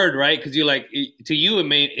the yeah, word, right? Because you like to you it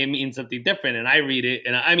means something different, and I read it,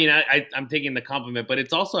 and I mean I'm taking the compliment, but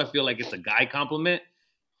it's also I feel like it's a guy compliment,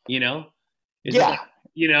 you know. It's just yeah, like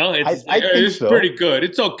it's just like I hey, think it's pretty so. good,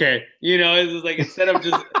 it's okay, it's just like instead of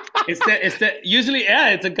just instead usually yeah,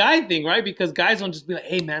 it's a guy thing, right? Because guys don't just be like,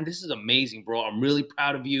 hey man, this is amazing, bro, I'm really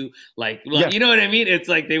proud of you, Yeah. you know what I mean? It's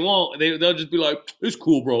like they'll just be like, it's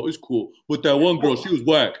cool, bro, it's cool. With that one girl, she Well, was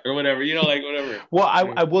whack or whatever, like whatever. well,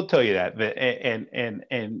 Yeah. I will tell you that and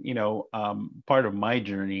part of my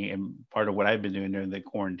journey and part of what I've been doing during the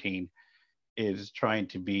quarantine is trying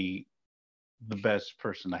to be the best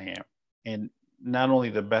person I am. And not only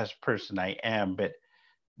the best person I am, but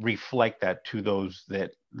reflect that to those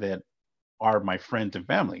that are my friends and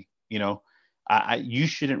family. You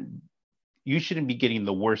shouldn't be getting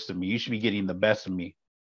the worst of me. You should be getting the best of me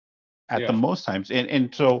at the Yeah. most times.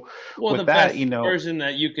 And so Well, the with that, best version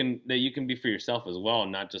that you can be for yourself as well,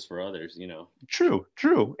 not just for others.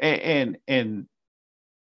 true. And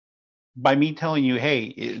by me telling you, hey,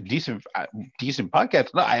 decent podcast.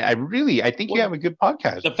 No, I think you Well, have a good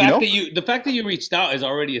podcast. the fact that you reached out is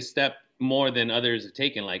already a step more than others have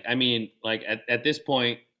taken. Like, I mean, like at this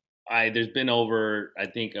point, there's been over. I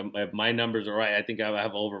think if my numbers are right, I think I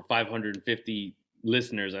have over 550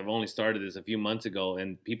 listeners. I've only started this a few months ago,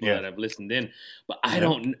 and people Yeah, that have listened in. But I yeah,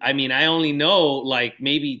 don't. I mean, I only know like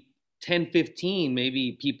maybe 10, 15,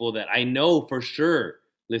 maybe people that I know for sure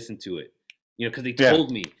listen to it. Because they yeah,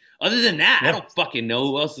 told me. Other than that, I yeah. don't fucking know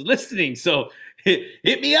who else is listening. So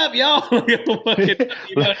hit me up, y'all. Fucking, you know what I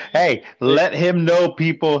mean? Hey, Like, let him know,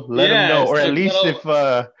 people. Let him yeah. know, or at So least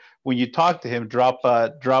if when you talk to him, drop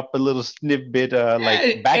a little snippet,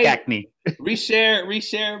 like back hey, acne.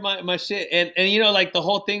 reshare my shit, and like the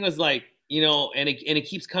whole thing was like, and it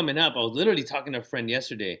keeps coming up. I was literally talking to a friend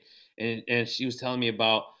yesterday, and she was telling me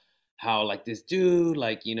about how like this dude,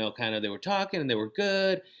 like kind of they were talking and they were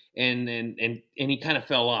good, and he kind of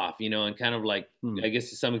fell off, and kind of like Hmm. I guess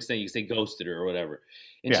to some extent you could say ghosted her or whatever.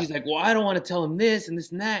 And Yeah, she's like, well, I don't want to tell him this and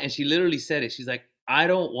this and that, and she literally said it. She's like, I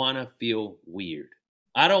don't want to feel weird.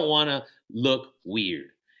 I don't want to look weird.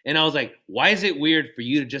 And I was like, why is it weird for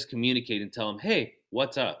you to just communicate and tell them, hey,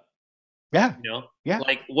 what's up? yeah, You know, yeah.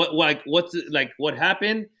 like what's like what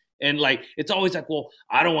happened? And like it's always like, well,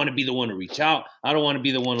 I don't want to be the one to reach out. I don't want to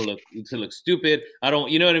be the one to look stupid. I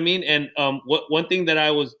don't, you know what I mean? And what one thing that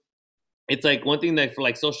I was, it's like one thing that for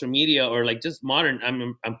like social media or like just modern.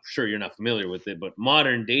 I'm sure you're not familiar with it, but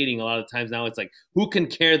modern dating a lot of times now it's like who can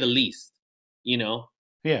care the least, you know?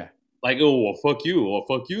 Yeah. like, oh, well, fuck you, or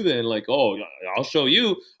fuck you then. Like, oh, I'll show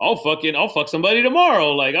you. I'll fuck somebody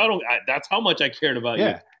tomorrow. Like, that's how much I cared about you.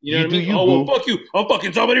 Yeah, You know you what I do mean? you, Oh, well, boo. fuck you. I'm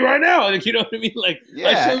fucking somebody right now. Like, you know what I mean? Like, I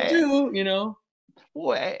Yeah, showed you, you know?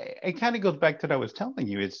 well, it kind of goes back to what I was telling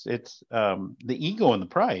you. It's the ego and the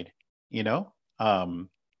pride. You know, it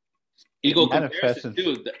Ego comparison manifests in,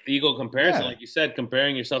 too. The ego comparison, yeah. like you said,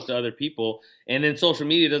 comparing yourself to other people, and then social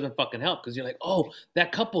media doesn't fucking help because you're like, oh,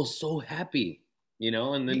 that couple's so happy, you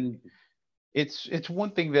know, and then It's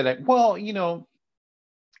one thing that I well,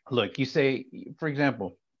 look, you say, for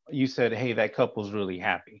example, you said, hey, that couple's really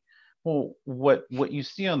happy. Well, what you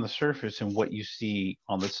see on the surface and what you see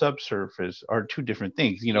on the subsurface are two different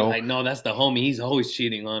things. you're like, no, that's the homie. He's always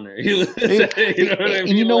cheating on her. You And, know what I and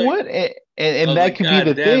you mean? know Like, what? I And was that like, could be God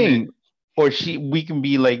the damn it. thing. Or we can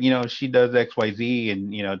be like, she does XYZ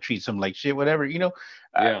and, treats him like shit, whatever. Yeah,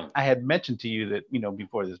 I had mentioned to you that,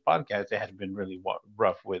 before this podcast, it had been really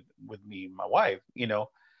rough with me and my wife,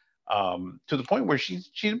 to the point where she's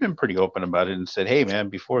been pretty open about it and said, hey, man,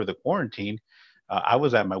 before the quarantine, I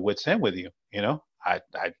was at my wit's end with you. I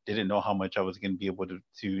didn't know how much I was going to be able to,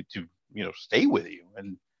 stay with you.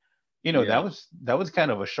 And, yeah, that was kind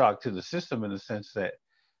of a shock to the system in the sense that,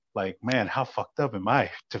 like, man, how fucked up am I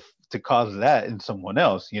to cause that in someone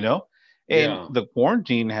else, And yeah. the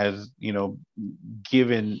quarantine has,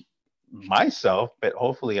 given myself, but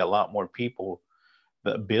hopefully a lot more people,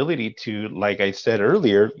 the ability to, like I said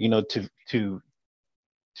earlier, to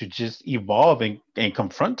just evolve and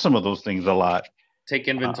confront some of those things Take a lot.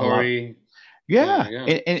 inventory. Yeah,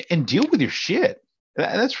 Yeah, and deal with your shit.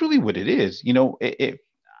 That's really what it is.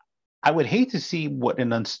 I would hate to see what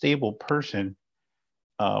an unstable person,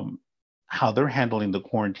 um, how they're handling the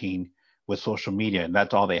quarantine with social media, and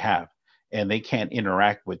that's all they have, and they can't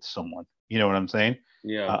interact with someone. You know what I'm saying?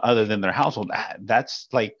 yeah, Other than their household, that's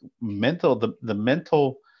like the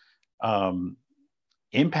mental, um,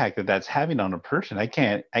 impact that's having on a person. I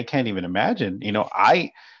can't even imagine.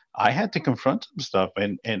 I had to confront some stuff,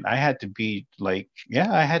 and I had to be like,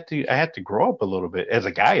 yeah, I had to grow up a little bit. As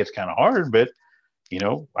a guy, it's kind of hard, but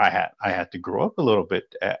I had to grow up a little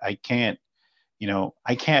bit. I can't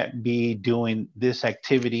be doing this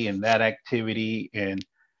activity and that activity, and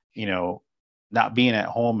you know not being at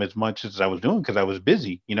home as much as I was doing because I was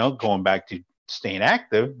busy, going back to staying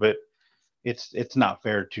active. But it's not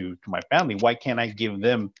fair to my family. Why can't I give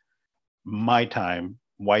them my time?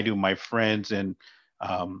 Why do my friends and,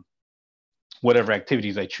 um, whatever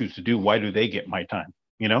activities I choose to do, why do they get my time?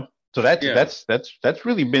 So that's yeah. that's that's that's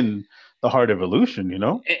really been the hard evolution.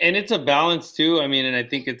 And it's a balance too. I mean, and I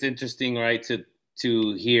think it's interesting, right,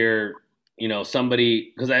 to hear,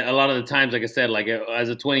 somebody because a lot of the times, like I said, like as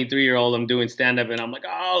a 23-year-old, I'm doing stand up, and I'm like,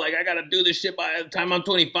 oh, like I gotta do this shit by the time I'm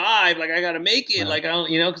 25. Like I gotta make it. Right. Like I don't,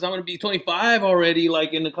 because I'm gonna be 25 already,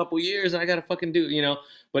 like in a couple years, and I gotta fucking do,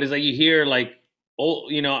 But it's like you hear like. Oh,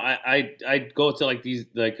 I go to like these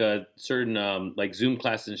like certain like Zoom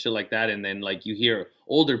classes and shit like that, and then like you hear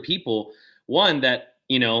older people, one that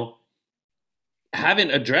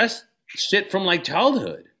haven't addressed shit from like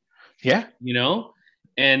childhood, Yeah. you know,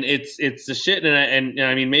 and it's the shit, and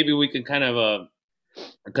I mean maybe we can kind of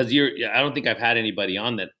because I don't think I've had anybody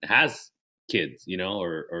on that has kids,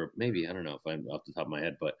 or maybe I don't know if I'm off the top of my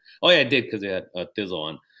head, but oh yeah, I did because they had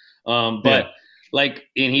Thizzle on, Yeah. but like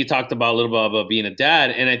and he talked about a little bit about being a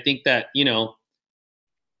dad, and I think that you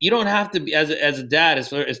don't have to be as a dad as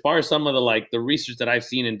far as some of the like the research that I've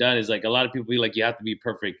seen and done is like a lot of people be like you have to be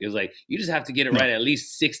perfect. It's like you just have to get it No. right at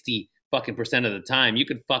least 60 fucking percent of the time. You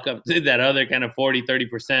could fuck up that other kind of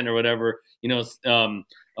 40-30% or whatever,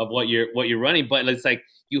 of what you're running, but it's like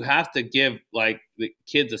you have to give like the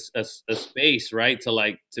kids a space, right, to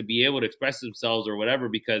like to be able to express themselves or whatever,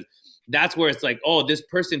 because that's where it's like, oh, this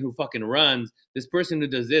person who fucking runs, this person who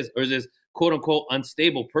does this, or this quote unquote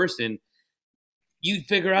unstable person, you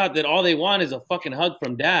figure out that all they want is a fucking hug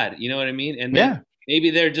from dad. You know what I mean? And then Yeah. maybe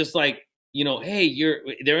they're just like, hey,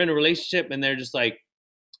 they're in a relationship and they're just like,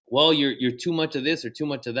 well, you're too much of this or too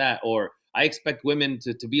much of that, or I expect women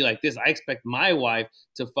to be like this. I expect my wife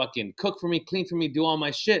to fucking cook for me, clean for me, do all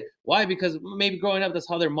my shit. Why? Because maybe growing up, that's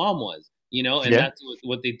how their mom was, and Yeah. that's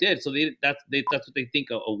what they did. So that's what they think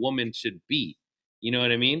a woman should be. You know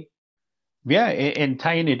what I mean? Yeah. And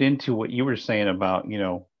tying it into what you were saying about,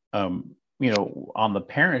 on the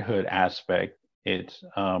parenthood aspect, it's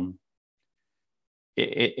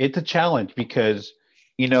a challenge because,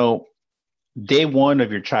 you know, day one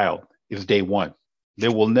of your child is day one.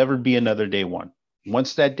 There will never be another day one.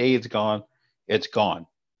 Once that day is gone, it's gone.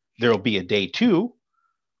 There'll be a day two,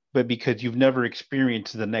 but because you've never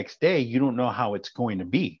experienced the next day, you don't know how it's going to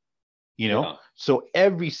be. you know. Yeah. So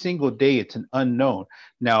every single day it's an unknown.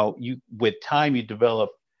 Now you, with time, you develop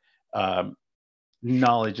um,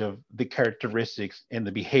 knowledge of the characteristics and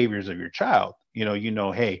the behaviors of your child.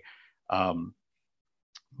 Hey, um,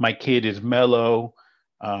 my kid is mellow.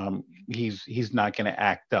 He's not going to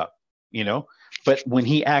act up, you know. But when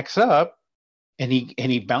he acts up and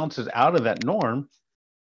he bounces out of that norm,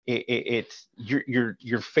 it's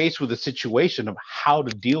you're faced with a situation of how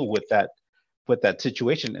to deal with that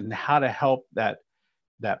situation and how to help that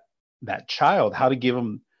that child, how to give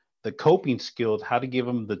them the coping skills, how to give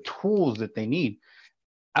them the tools that they need.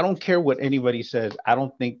 I don't care what anybody says. I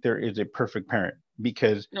don't think there is a perfect parent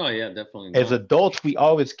because No, yeah, definitely as not. adults we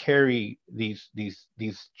always carry these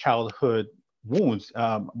childhood wounds.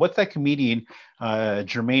 What's that comedian,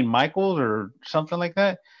 Jermaine Michaels or something like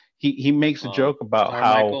that? He makes a joke about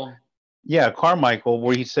how, Carmichael. yeah, Carmichael,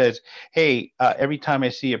 where he says, "Hey, every time I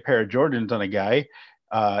see a pair of Jordans on a guy,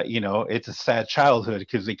 it's a sad childhood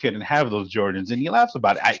because they couldn't have those Jordans." And he laughs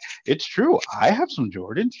about it. It's true. I have some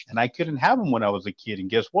Jordans, and I couldn't have them when I was a kid.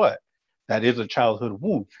 And guess what? That is a childhood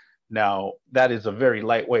wound. Now, that is a very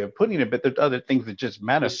light way of putting it, but there's other things that just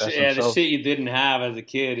manifest Yeah, the themselves. shit you didn't have as a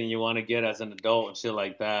kid and you want to get as an adult and shit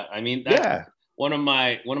like that. I mean, that's Yeah. one of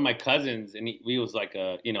my cousins, and we was like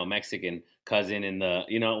a Mexican cousin, and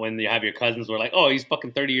when you have your cousins, we're like, oh, he's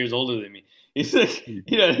fucking 30 years older than me. He's like, you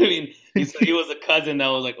know what I mean? He was a cousin that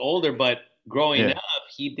was like older, but growing Yeah. up,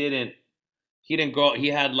 he didn't grow. He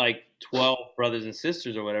had like 12 brothers and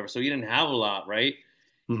sisters or whatever, so he didn't have a lot, right?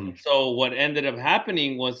 Mhm. So what ended up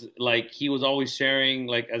happening was like he was always sharing,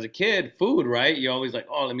 like as a kid, food, right? You always like,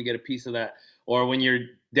 oh, let me get a piece of that. Or when you're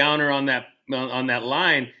downer on that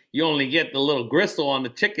line, you only get the little gristle on the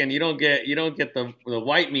chicken. You don't get the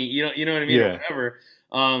white meat. You know what I mean, or Yeah. whatever.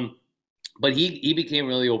 Um, but he became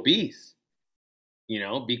really obese,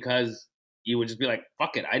 because he would just be like,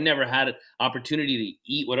 fuck it. I never had an opportunity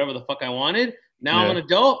to eat whatever the fuck I wanted. Now I'm Yeah. an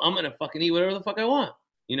adult. I'm gonna fucking eat whatever the fuck I want.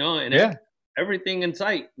 And Yeah. everything in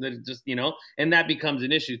sight that just and that becomes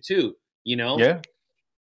an issue too. You know. Yeah.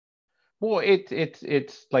 Well, it's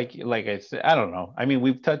like I said, I don't know. I mean,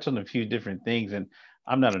 we've touched on a few different things, and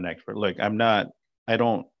I'm not an expert. Look, I'm not. I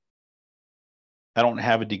don't. I don't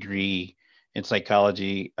have a degree in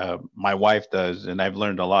psychology. My wife does, and I've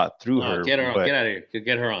learned a lot through Oh, her. get her on. But Get out of here.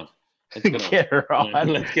 Get her on. Let's get on. get her on.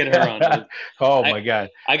 Let's get her on. Oh I my God,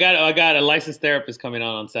 I got a licensed therapist coming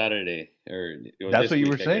on Saturday or that's this what you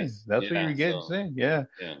were week, I saying. guess. That's what you Yeah. were getting So saying. Yeah.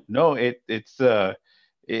 yeah. No, it's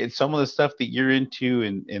some of the stuff that you're into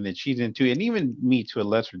and that she's into, and even me to a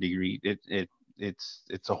lesser degree.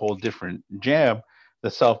 It's a whole different jam,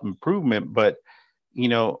 the self improvement. But you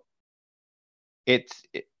know, it's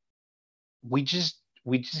it, we just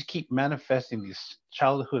keep manifesting these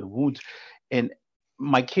childhood wounds. And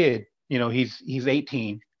my kid, he's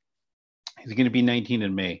 18. He's going to be 19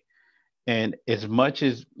 in May. And as much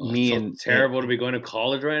as Oh, it's me so and terrible to be going to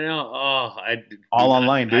college right now. Oh, do all not.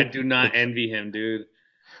 online, I dude, do not it's envy him, dude.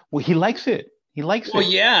 well, he likes it. He likes Well, it.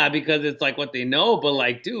 yeah, because it's like what they know, but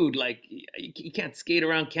like, dude, like you can't skate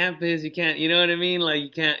around campus. You can't, you know what I mean? Like you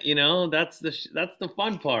can't, that's the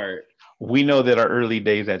fun part. We know that our early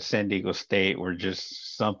days at San Diego State were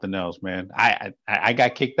just something else, man. I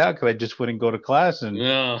got kicked out because I just wouldn't go to class, and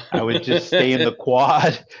No. I would just stay in the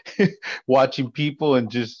quad watching people and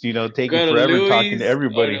just taking Go to forever talking to Louis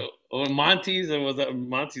everybody. or Monty's, or was that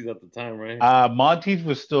Monty's at the time, right? Monty's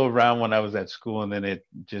was still around when I was at school, and then it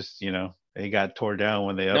just it got tore down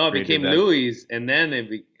when they No, it upgraded became that, Louis, and then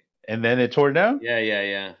and then it tore down. yeah, yeah,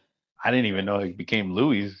 yeah, I didn't even know it became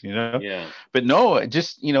Louis, yeah. but no,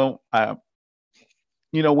 just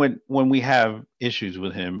when we have issues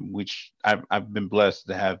with him, which I've been blessed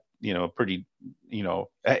to have, a pretty,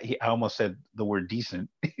 I almost said the word decent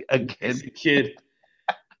again. Decent kid.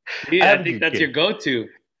 I I have a think good that's kid. your go-to.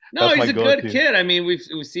 No, That's my he's a good go-to. kid. I mean, we've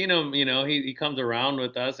seen him. He comes around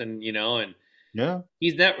with us, and Yeah,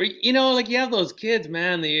 he's never, like you have those kids,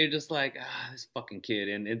 man, that you're just like, this fucking kid,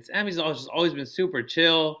 and he's always been super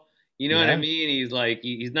chill. You know what I yeah, mean? He's like,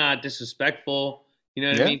 he's not disrespectful. You know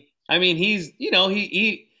what I yeah, mean? I mean, he's,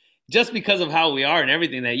 he just because of how we are and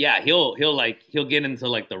everything that, yeah, he'll get into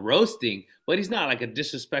like the roasting, but he's not like a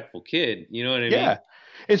disrespectful kid. You know what I mean? yeah.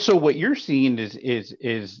 And so what you're seeing is a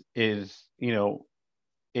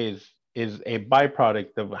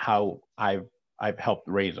byproduct of how I've helped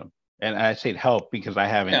raise them. And I say help because I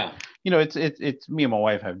haven't, Yeah. it's me and my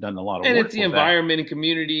wife have done a lot of And work it's the with that. environment and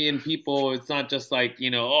community and people. It's not just like, oh,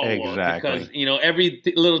 well, because, Exactly. every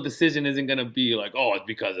little decision isn't going to be like, oh, it's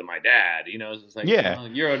because of my dad. It's just like, Yeah,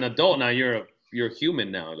 you're an adult now. You're a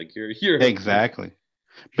human now. Like you're a, exactly.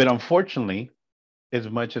 But unfortunately, as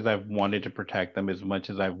much as I've wanted to protect them, as much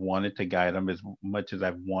as I've wanted to guide them, as much as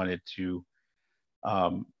I've wanted to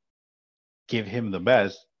um, give him the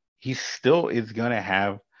best, he still is gonna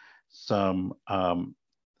have some um,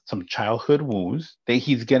 some childhood wounds that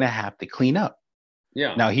he's gonna have to clean up.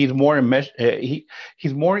 Yeah. Now he's more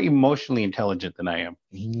emotionally intelligent than I am,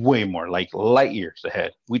 way more, like light years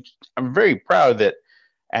ahead. Which I'm very proud that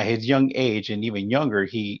at his young age and even younger,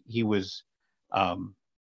 um,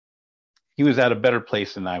 he was at a better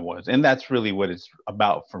place than I was, and that's really what it's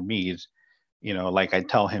about for me. Is like I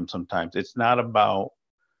tell him sometimes, it's not about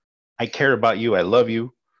I care about you, I love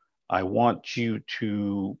you, I want you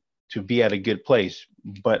to be at a good place,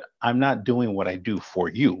 but I'm not doing what I do for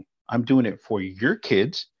you. I'm doing it for your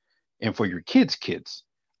kids and for your kids' kids.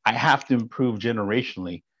 I have to improve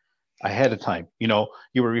generationally ahead of time.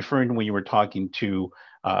 You were referring to when you were talking to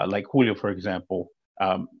like Julio, for example,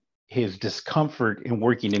 his discomfort in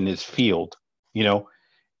working in his field, you know,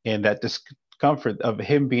 and that discomfort of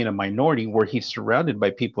him being a minority where he's surrounded by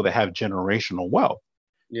people that have generational wealth.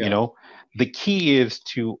 You Yeah. know, the key is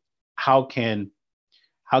to how can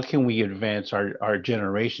how can we advance our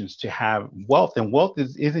generations to have wealth, and wealth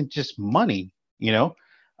isn't just money.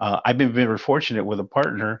 I've been very fortunate with a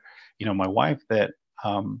partner, my wife, that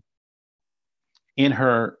um, in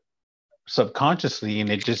her subconsciously, and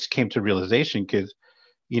it just came to realization because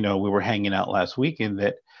we were hanging out last weekend,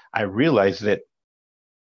 that I realized that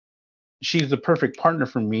she's the perfect partner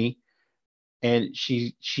for me, and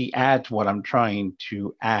she adds what I'm trying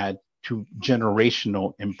to add to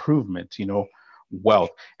generational improvements, wealth.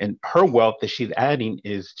 And her wealth that she's adding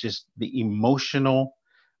is just the emotional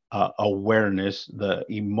awareness, the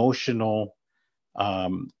emotional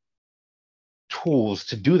um, tools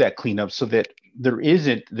to do that cleanup, so that there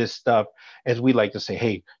isn't this stuff, as we like to say,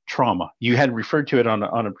 hey, trauma. You had referred to it on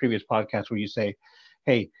a previous podcast where you say,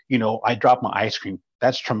 hey, I dropped my ice cream.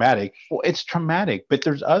 That's traumatic. Well, it's traumatic, but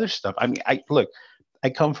there's other stuff. I mean, I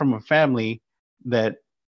come from a family that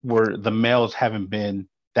where the males haven't been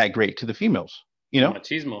that great to the females,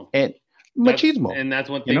 Machismo. and That's machismo, and that's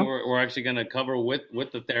one you thing know? we're actually going to cover with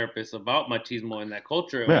the therapist about machismo in that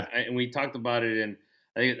culture, Yeah. and we talked about it in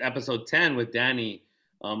I think it's episode 10 with Danny,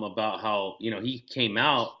 about how he came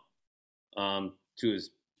out to his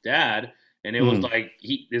dad, and it was Mm. like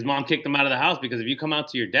his mom kicked him out of the house because if you come out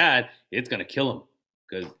to your dad, it's gonna kill him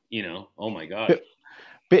because oh my god.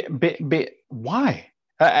 But, why?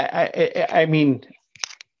 I mean,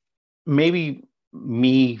 maybe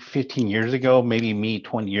me 15 years ago, maybe me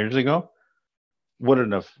 20 years ago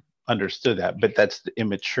wouldn't have understood that, but that's the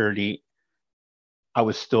immaturity. I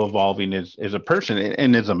was still evolving as a person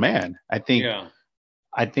and as a man. Yeah,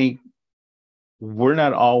 I think we're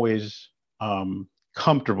not always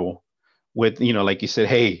comfortable with, like you said,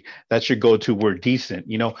 hey, that's your go-to word, decent.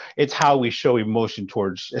 It's how we show emotion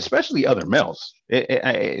towards, especially other males.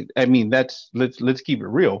 I mean, that's let's keep it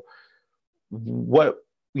real. What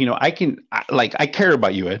I care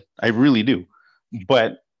about you, Ed. I really do,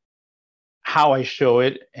 but how I show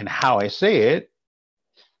it and how I say it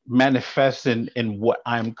manifests in what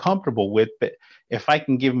I'm comfortable with. But if I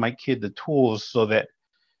can give my kid the tools so that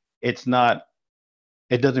it's not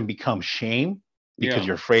it doesn't become shame because yeah,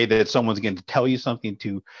 you're afraid that someone's going to tell you something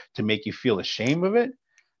to make you feel ashamed of it,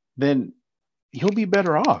 then he'll be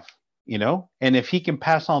better off. And if he can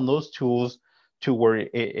pass on those tools to where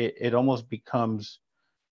it almost becomes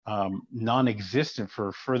non-existent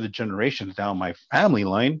for further generations down my family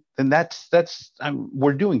line, then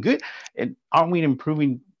we're doing good. And aren't we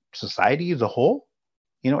improving society as a whole?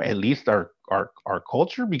 At least our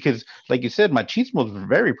culture, because like you said, machismo is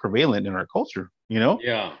very prevalent in our culture.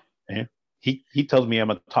 yeah, And he tells me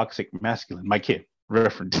I'm a toxic masculine. My kid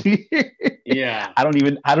reference. yeah. I don't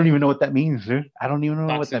even know what that means, dude. I don't even know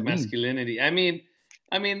what Toxic that means. masculinity. I mean,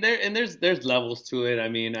 there's levels to it.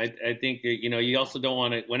 I think that, you also don't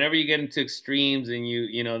want to, whenever you get into extremes, and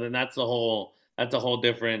then that's a whole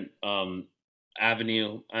different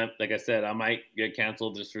avenue. Like I said, I might get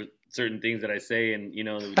canceled just for certain things that I say and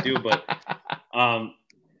that we do, but um,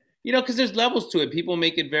 because there's levels to it. People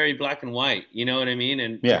make it very black and white. You know what I mean?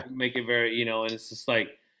 And Yeah, people make it very, and it's just like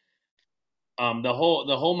the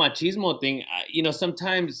whole machismo thing.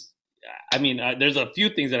 Sometimes, there's a few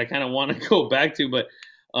things that I kind of want to go back to, but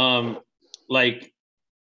like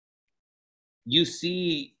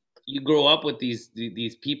you grow up with these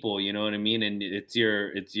people, you know what I mean, and it's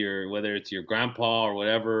your whether it's your grandpa or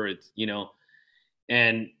whatever, it's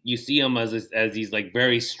and you see them as these like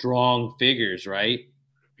very strong figures, right?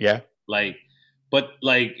 yeah, Like, but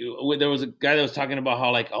like there was a guy that was talking about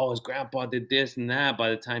how like, oh, his grandpa did this and that by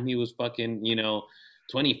the time he was fucking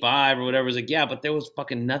 25 or whatever. It's like, yeah, but there was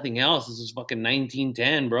fucking nothing else. This was fucking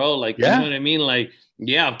 1910, bro. Like, you know Yeah, what I mean? Like,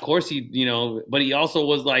 yeah, of course he, but he also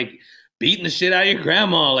was like beating the shit out of your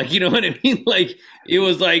grandma. Like, you know what I mean? Like, it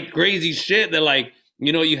was like crazy shit that like,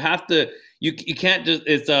 you have to, you can't just,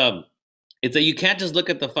 it's a you can't just look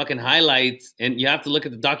at the fucking highlights and you have to look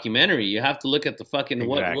at the documentary. You have to look at the fucking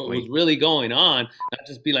what was exactly. really going on, not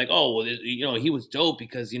just be like, oh well, he was dope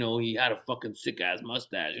because he had a fucking sick ass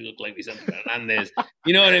mustache. He looked like Vicente Fernandez.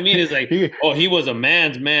 You know what I mean? It's like, He- oh, he was a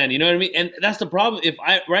man's man. You know what I mean? And that's the problem. If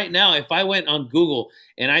I right now, if I went on Google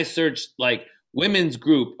and I searched like women's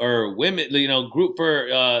group or women, group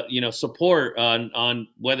for support on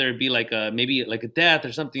whether it be like maybe like a death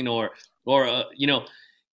or something or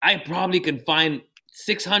I probably can find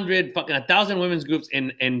 600 fucking 1,000 women's groups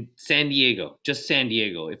in San Diego, just San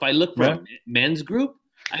Diego. If I look for a yeah, men's group,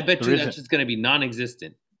 I bet there you that's isn't. just going to be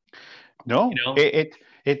non-existent. You No, know?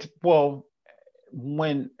 it's well,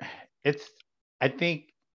 when it's, I think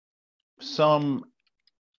some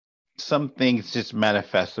some things just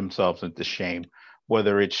manifest themselves into shame,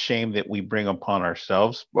 whether it's shame that we bring upon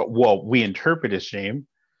ourselves, well, we interpret as shame,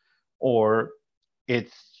 or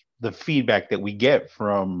it's the feedback that we get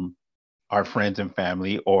from our friends and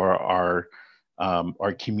family or our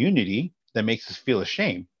community that makes us feel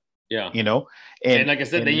ashamed, Yeah. you know, And and like I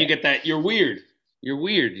said, then and you get that you're weird. You're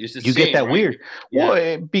weird. It's just you get shame, that right? weird. Well,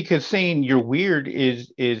 Yeah. because saying you're weird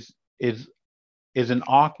is an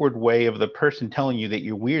awkward way of the person telling you that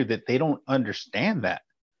you're weird, that they don't understand that.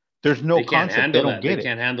 There's no They can't concept. They handle don't that. They get it.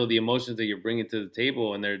 can't handle the emotions that you're bringing to the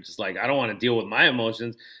table, and they're just like, I don't want to deal with my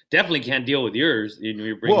emotions. Definitely can't deal with yours.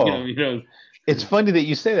 You're bringing, Well, you know. it's funny that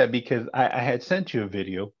you say that because I had sent you a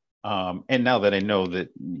video, and now that I know that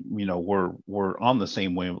we're on the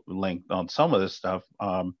same wavelength on some of this stuff,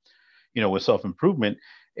 with self improvement,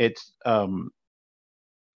 it's Brene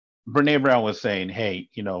Brown was saying, hey,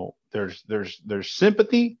 there's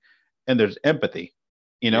sympathy and there's empathy.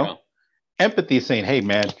 You Yeah. know, empathy is saying, hey,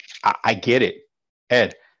 man, I get it,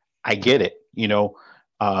 Ed, I get it.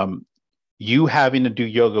 Um, you having to do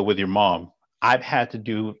yoga with your mom, I've had to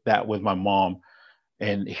do that with my mom,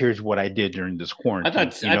 and here's what I did during this I quarantine.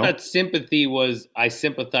 thought I thought sympathy was I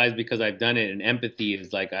sympathize because I've done it, and empathy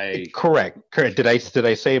is like Correct, correct. Did I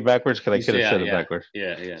say it backwards? Because I you could say have said it yeah, backwards.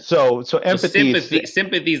 yeah, yeah. So So empathy is,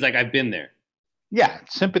 sympathy is like I've been there, yeah,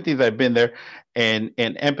 sympathy that I've been there, and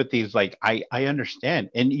empathy is like I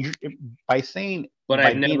understand, and by saying, but by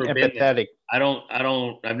I've being never been there. empathetic.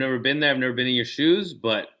 I've never been there. I've never been in your shoes,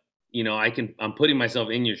 but I'm putting myself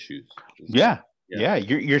in your shoes. Yeah, Yeah, yeah,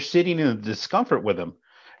 you're sitting in the discomfort with them,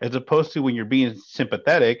 as opposed to when you're being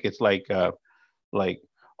sympathetic. It's like,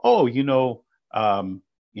 oh, um,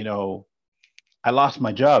 you know, I lost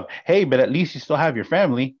my job. Hey, but at least you still have your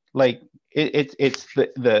family. Like, it's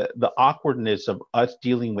the awkwardness of us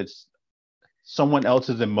dealing with someone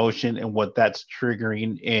else's emotion and what that's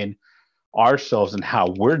triggering in ourselves and how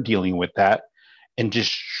we're dealing with that, and just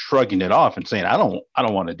shrugging it off and saying, I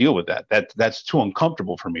don't want to deal with that. That's too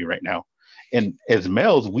uncomfortable for me right now. And as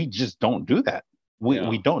males, we just don't do that. We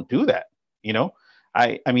yeah. don't do that. You know,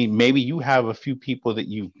 I mean, maybe you have a few people that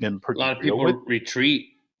you've been A pretty lot of real people with. retreat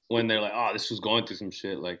when they're like, "Oh, this was going through some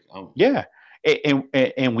shit." Like, Yeah.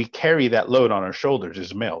 And we carry that load on our shoulders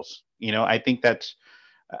as males. I think that's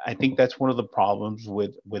one of the problems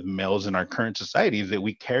with males in our current society, is that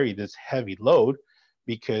we carry this heavy load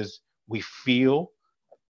because we feel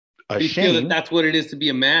you feel that ashamed. that's what it is to be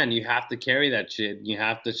a man. You have to carry that shit. You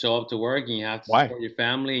have to show up to work, and you have to Why? support your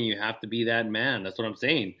family, and you have to be that man. That's what I'm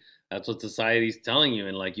saying. That's what society's telling you,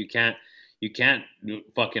 and like you can't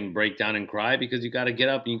fucking break down and cry because you got to get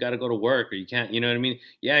up and you got to go to work, or you can't. You know what I mean?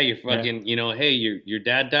 Yeah, you're Yeah. fucking. Hey, your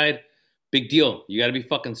dad died. Big deal. You got to be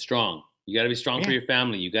fucking strong. You got to be strong for Yeah. your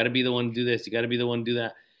family. You got to be the one to do this. You got to be the one to do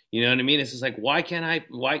that. You know what I mean? It's just like why can't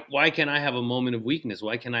I have a moment of weakness?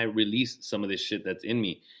 Why can't I release some of this shit that's in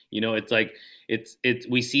me? It's like it's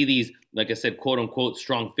we see these, like I said, quote unquote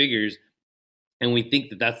strong figures, and we think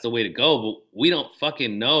that that's the way to go, but we don't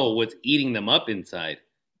fucking know what's eating them up inside.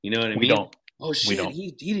 You know what I We mean? don't. Oh We shit, don't.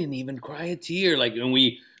 he didn't even cry a tear. Like, and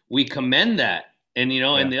we commend that. And and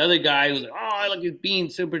Yeah. the other guy was like, oh, I like he's being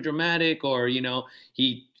super dramatic, or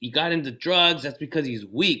he got into drugs. That's because he's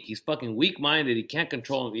weak. He's fucking weak minded. He can't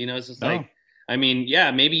control. It's just like, No. I mean,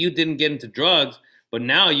 yeah, maybe you didn't get into drugs, but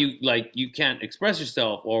now you can't express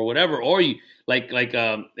yourself or whatever, or you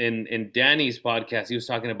in Danny's podcast, he was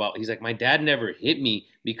talking about, he's like, my dad never hit me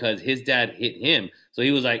because his dad hit him. So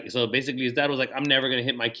he was like, so basically his dad was like, I'm never gonna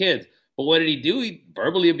hit my kids. But what did he do? He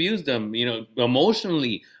verbally abused them,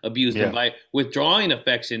 emotionally abused them Yeah. by withdrawing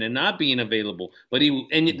affection and not being available. But Yeah.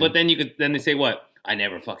 then they say what? I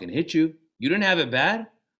never fucking hit you. You didn't have it bad.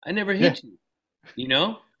 I never Yeah, hit you. You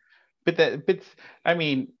know? but I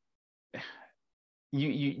mean,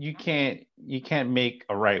 you can't make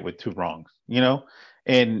a right with two wrongs,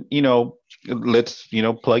 and let's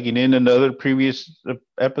plugging in another previous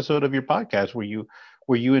episode of your podcast where you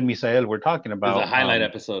and Misael were talking This is a about highlight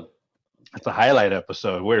episode. it's a highlight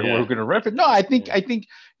episode where we're Yeah. going to reference. No, I think Yeah. I think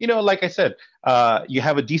like I said, you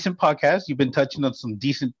have a decent podcast. You've been touching on some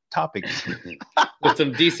decent topics. With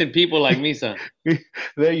some decent people like Misa.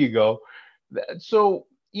 There you go. So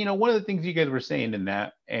one of the things you guys were saying in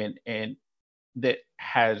that, and that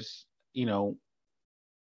has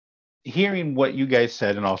hearing what you guys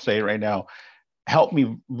said, and I'll say it right now, helped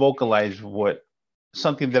me vocalize what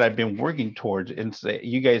something that I've been working towards. And say,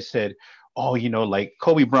 you guys said, oh, like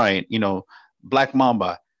Kobe Bryant, Black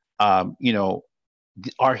Mamba,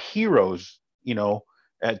 our heroes,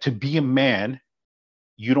 to be a man,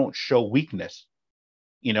 you don't show weakness,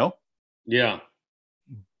 you know. Yeah.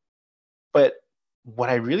 But what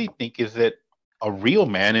I really think is that a real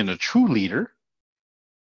man and a true leader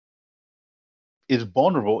is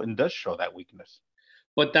vulnerable and does show that weakness.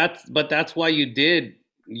 But that's why you did,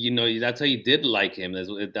 that's how you did like him. That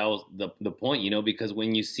was the point, because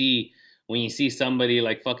when you see somebody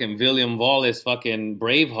like fucking William Wallace, fucking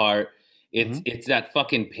Braveheart, it's Mm-hmm. it's that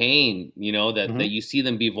fucking pain, that Mm-hmm. you see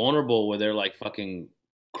them be vulnerable where they're like fucking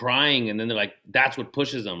crying, and then they're like, that's what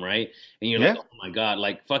pushes them, right? And you're like, Yeah. oh my God,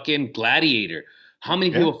 like fucking Gladiator. How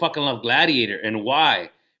many Yeah. people fucking love Gladiator, and why?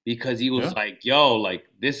 Because he was Yeah. like, yo, like,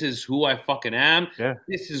 this is who I fucking am. Yeah.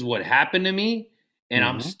 This is what happened to me, and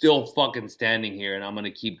I'm Mm-hmm. still fucking standing here, and I'm gonna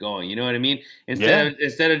keep going. You know what I mean? Instead Yeah. of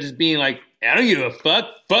instead of just being like, I don't give a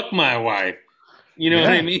fuck my wife. You know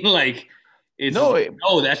what I Yeah. mean? Like, it's just No. like,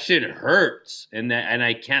 no, that shit hurts, and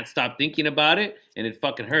I can't stop thinking about it, and it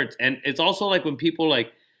fucking hurts. And it's also like when people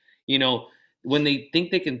like, you know, when they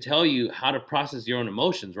think they can tell you how to process your own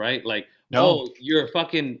emotions, right? Like, No. oh, you're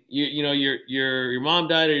fucking, your mom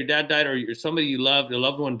died or your dad died or somebody you loved, a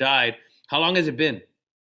loved one died. How long has it been?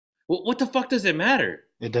 What the fuck does it matter?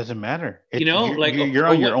 It doesn't matter. You It's know, you're like, you're, you're or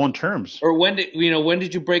on your what? own terms. Or when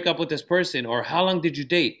did you break up with this person? Or how long did you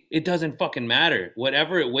date? It doesn't fucking matter.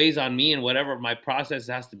 Whatever it weighs on me and whatever my process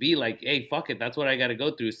has to be, like, hey, fuck it. That's what I got to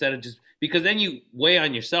go through. Instead of just, because then you weigh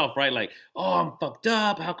on yourself, right? Like, oh, I'm fucked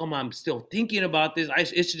up. How come I'm still thinking about this?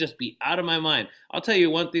 It should just be out of my mind. I'll tell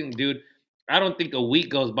you one thing, dude. I don't think a week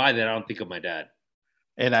goes by that I don't think of my dad.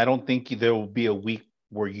 And I don't think there will be a week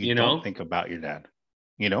where you You don't know? think about your dad.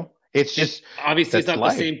 It's And just obviously, it's that's not the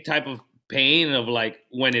life. same type of pain of like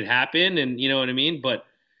when it happened, and you know what I mean. But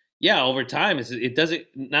yeah, over time, it doesn't.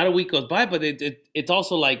 Not a week goes by, but it's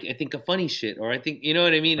also like I think of funny shit, or I think you know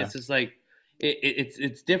what I mean. Yeah. It's just like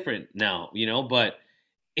it's different now, but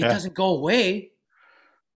it Yeah. doesn't go away,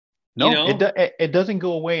 you No, it know. do, it doesn't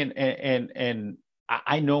go away, and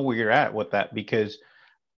I know where you're at with that because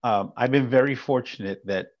I've been very fortunate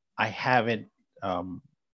that I haven't um,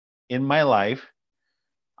 in my life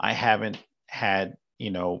I haven't had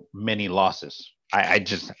many losses. I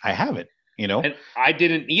haven't. And I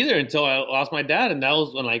didn't either until I lost my dad, and that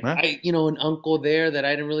was when like Yeah. an uncle there that I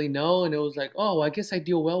didn't really know, and it was like, oh, I guess I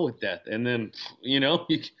deal well with death, and then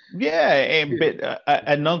Yeah, but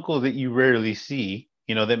an uncle that you rarely see,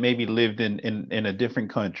 that maybe lived in a different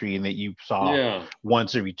country and that you saw yeah,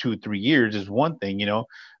 once every 2 3 years is one thing.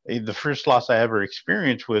 The first loss I ever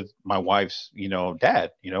experienced with my wife's,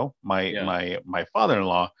 dad. My yeah. my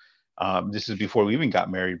father-in-law. This is before we even got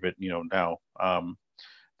married, but now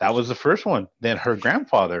that was the first one. Then her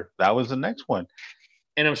grandfather, that was the next one.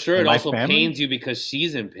 And I'm sure And it my also family, pains you because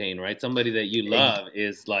she's in pain, right? Somebody that you ex- love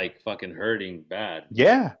is like fucking hurting bad.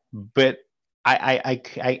 yeah, but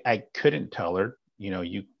I couldn't tell her.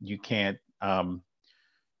 You can't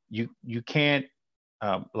you can't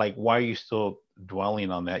like why are you still dwelling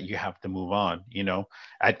on that? You have to move on.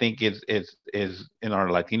 I think is in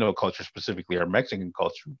our Latino culture, specifically our Mexican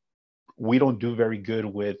culture, we don't do very good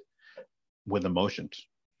with emotions.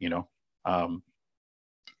 You know, um,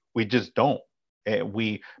 we just don't.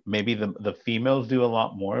 We maybe the females do a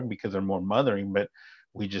lot more because they're more mothering, but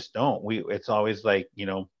we just don't. It's always like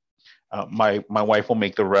my wife will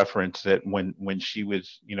make the reference that when she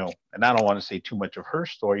was and I don't want to say too much of her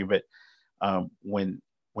story, but when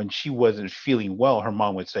she wasn't feeling well, her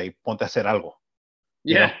mom would say ponte a hacer algo,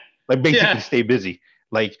 you know Yeah, like yeah. basically stay busy,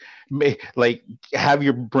 like like have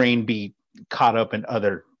your brain be caught up in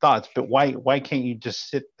other thoughts. But why can't you just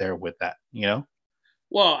sit there with that?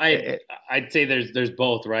 Well, It, I'd say there's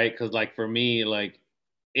both, right? Because like for me, like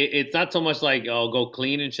it's not so much like I'll go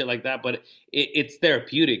clean and shit like that, but it's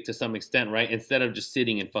therapeutic to some extent, right? Instead of just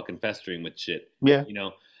sitting and fucking festering with shit, yeah. you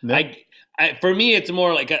know. Yeah. I for me, it's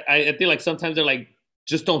more like I feel like sometimes they're like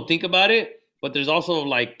just don't think about it, but there's also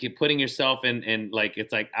like putting yourself in like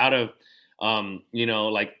it's like out of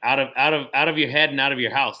like out of your head and out of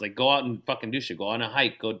your house. Like go out and fucking do shit. Go on a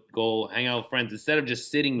hike. Go hang out with friends instead of just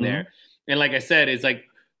sitting Hmm. there. And like I said, it's like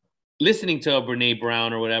listening to a Brene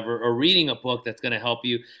Brown or whatever, or reading a book that's gonna help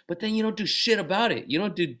you, but then you don't do shit about it. You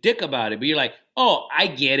don't do dick about it, but you're like, oh, I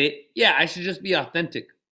get it. Yeah, I should just be authentic.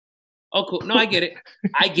 Oh, cool. No, I get it.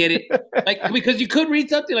 I get it. Like because you could read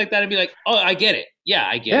something like that and be like, oh, I get it. Yeah,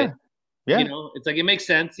 I get it. Yeah. Yeah. It's like it makes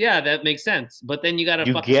sense. Yeah, that makes sense. But then you gotta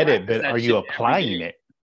You fucking get it, practice but are that you shit every applying day. it?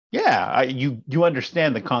 Yeah, you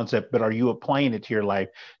understand the concept, but are you applying it to your life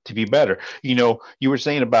to be better? You were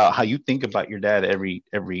saying about how you think about your dad every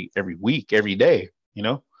week, every day.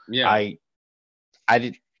 Yeah, I I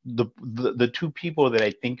did the two people that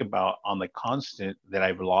I think about on the constant that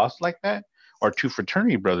I've lost like that are two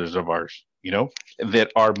fraternity brothers of ours.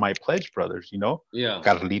 That are my pledge brothers. yeah,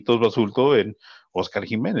 Carlitos Basulto and Oscar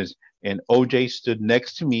Jimenez, and OJ stood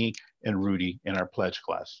next to me and Rudy in our pledge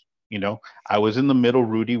class. I was in the middle.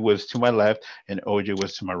 Rudy was to my left, and OJ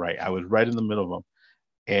was to my right. I was right in the middle of them,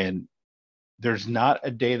 and there's not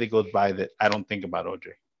a day that goes by that I don't think about OJ.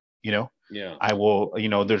 You know, yeah. I will.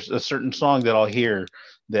 There's a certain song that I'll hear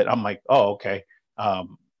that I'm like, oh, okay.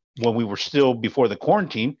 When we were still before the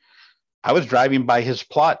quarantine, I was driving by his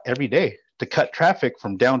plot every day to cut traffic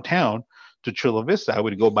from downtown to Chula Vista. I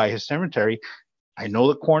would go by his cemetery. I know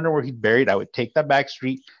the corner where he's buried. I would take that back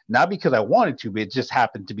street, not because I wanted to, but it just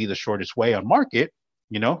happened to be the shortest way on Market,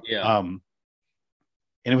 you know. Yeah. Um,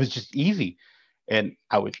 and it was just easy. And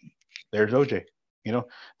there's OJ, you know,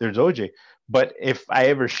 there's OJ. But if I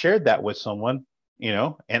ever shared that with someone,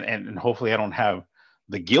 and hopefully I don't have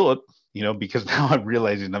the guilt, because now I'm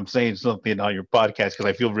realizing I'm saying something on your podcast because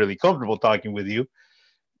I feel really comfortable talking with you.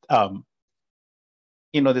 Um,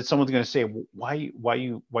 that someone's going to say, why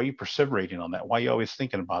you perseverating on that? Why are you always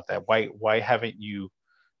thinking about that? Why haven't you,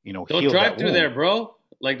 Don't healed drive that through there, wound? bro.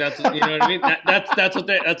 Like that's you know what I mean. That's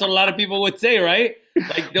what a lot of people would say, right?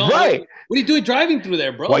 Like, don't. Right. What are you doing driving through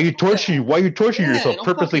there, Why bro? you Fuck torture that. you? Why you torture Yeah, yourself? don't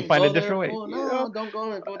Purposely fucking find a go there, different way. fool. No, don't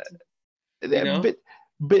go. You know, But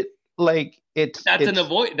but like that's an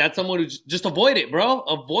avoid. That's someone who just avoid it, bro.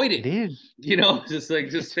 Avoid it it. is.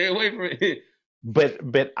 Just stay away from it. But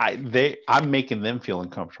I'm making them feel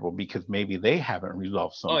uncomfortable because maybe they haven't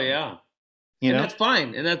resolved Oh something. yeah, You and know?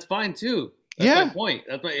 that's fine, too. That's my Yeah. point.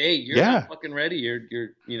 That's my. Hey, you're not Yeah. fucking ready.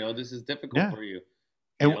 This is difficult Yeah. for you.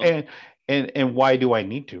 You And know. and and why do I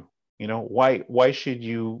need to? Why should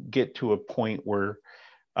you get to a point where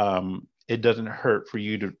it doesn't hurt for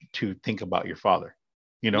you to think about your father?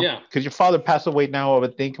 Yeah. Because your father passed away now. I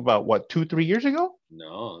would think about what 2-3 years ago.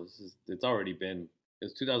 No, it's already been.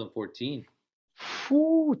 It's 2014.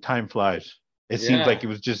 Whew, time flies. It seems Yeah. like it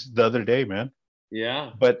was just the other day, man.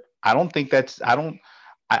 Yeah. But I don't think that's. I don't.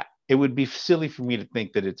 It would be silly for me to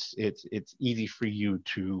think that it's easy for you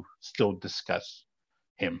to still discuss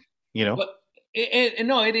him. You know. But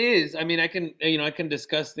no, it is. I mean, I can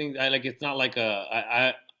discuss things. I like. It's not like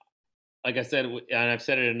I like I said, and I've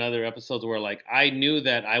said it in other episodes where like I knew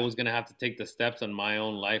that I was gonna have to take the steps in my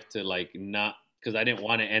own life to like not because I didn't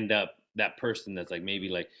want to end up that person that's like maybe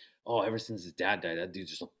like oh ever since his dad died that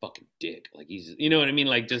dude's just a fucking dick like he's just, you know what I mean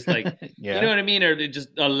like just like you know Yeah. what I mean or just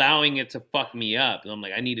allowing it to fuck me up and I'm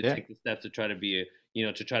like I need to Yeah. take the steps to try to be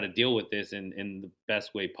a to try to deal with this in the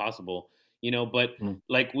best way possible but Mm.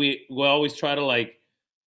 like we always try to like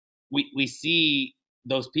we see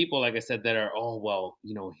those people, like I said, that are oh well,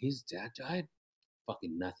 his dad died,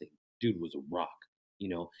 fucking nothing. Dude was a rock, and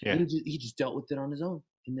Yeah. he just dealt with it on his own.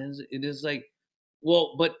 And then it is like,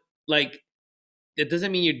 well, but like it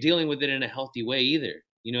doesn't mean you're dealing with it in a healthy way either.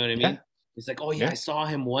 You know what I Yeah. mean? It's like, oh yeah, I Yeah. saw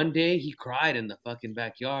him one day. He cried in the fucking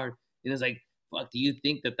backyard, and it's like, fuck. Do you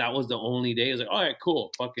think that was the only day? It's like, all right,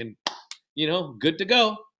 cool, fucking, good to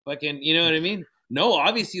go. Fucking, you know what I mean? No,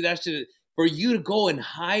 obviously that should for you to go and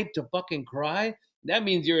hide to fucking cry. That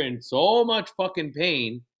means you're in so much fucking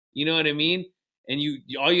pain. You know what I mean? And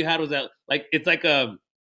all you had was that like it's like a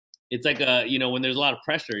when there's a lot of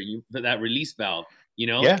pressure, you that release valve. You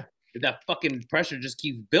know, Yeah. if that fucking pressure just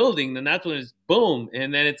keeps building, then that's when it's boom,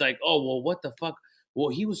 and then it's like, oh well, what the fuck? Well,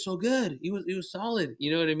 he was so good. He was solid.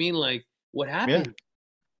 You know what I mean? Like, what Yeah. happened?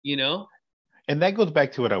 You know? And that goes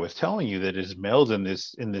back to what I was telling you that as males in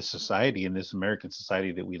this society, in this American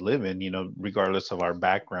society that we live in, regardless of our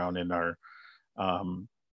background and um,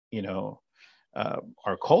 you know,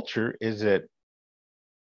 our culture, is that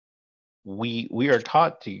we are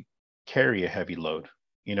taught to carry a heavy load.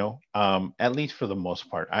 At least for the most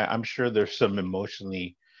part. I'm sure there's some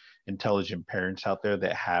emotionally intelligent parents out there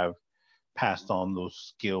that have passed on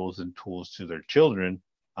those skills and tools to their children,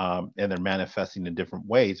 and they're manifesting in different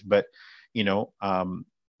ways. But you know,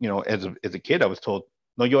 as a kid, I was told,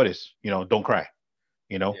 "No llores," don't cry.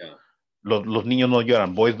 You know, Yeah. los niños no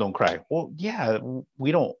lloran, boys don't cry. Well, yeah,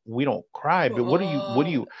 we don't cry, but what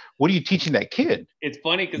are you teaching that kid It's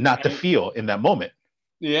funny because not to feel in that moment?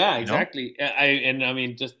 yeah, You know, exactly. I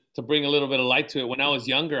mean, just to bring a little bit of light to it, when I was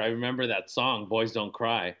younger, I remember that song "Boys Don't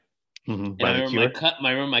Cry." And by I the remember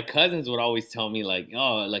Cure. my cousins would always tell me like,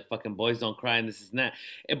 "Oh, like fucking boys don't cry and this is that."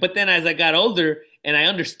 But then as I got older and I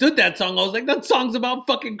understood that song, I was like, "That song's about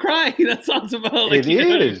fucking crying. That song's about like It you know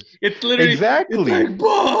what I mean? is It's literally it's exactly. like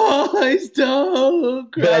boys don't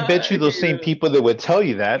But I bet you cry." those You same know? people that would tell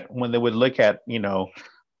you that when they would look at,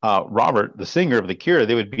 Robert, the singer of The Cure,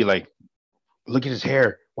 they would be like, "Look at his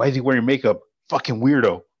hair. Why is he wearing makeup? Fucking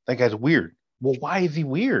weirdo. That guy's weird." Well, why is he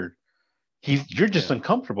weird? You're just Yeah,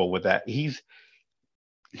 uncomfortable with that. He's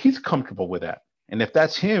comfortable with that. And if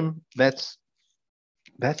that's him, that's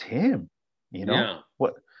him. You know yeah,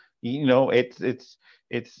 what? It's.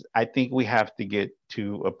 I think we have to get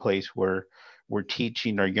to a place where we're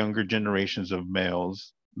teaching our younger generations of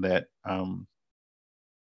males that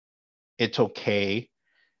it's okay,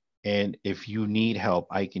 and if you need help,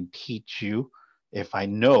 I can teach you if I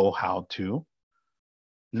know how to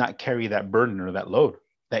not carry that burden or that load,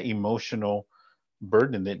 that emotional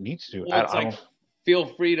burden that needs to. well, it's I like don't. feel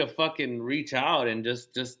free to fucking reach out and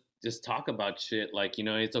just talk about shit. Like you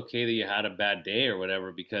know, it's okay that you had a bad day or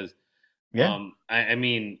whatever because Yeah. I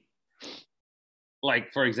mean,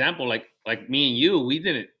 like for example, like me and you, we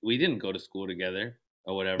didn't go to school together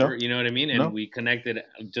or whatever, No. you know what I mean? And No. we connected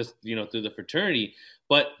just through the fraternity.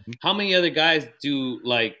 But how many other guys do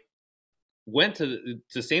like went to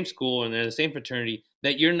the same school and they're the same fraternity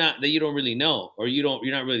that you don't really know or you're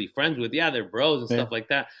not really friends with? Yeah, they're bros and Yeah. stuff like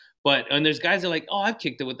that. But and there's guys that are like, oh, I've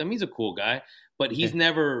kicked it with him. He's a cool guy, but Yeah. he's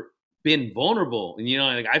never been vulnerable. And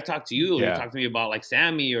like I've talked to you, or you Yeah. talked to me about like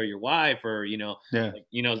Sammy or your wife, or Yeah. like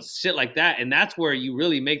shit like that. And that's where you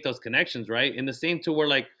really make those connections, right? And the same to where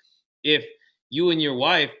like if you and your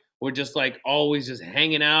wife were just like always just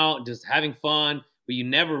hanging out, just having fun, but you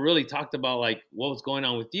never really talked about like what was going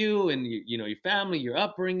on with you and your family, your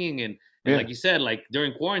upbringing, and Yeah. like you said, like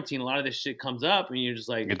during quarantine, a lot of this shit comes up, and you're just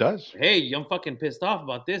like, It does. "Hey, I'm fucking pissed off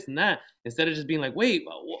about this and that." Instead of just being like, "Wait,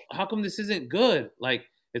 how come this isn't good?" Like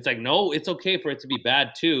it's like, no, it's okay for it to be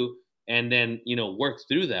bad too, and then work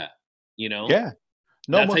through that. You know, Yeah.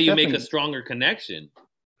 No, that's how most you make a definitely. stronger connection.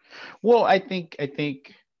 Well, I think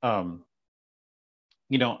um,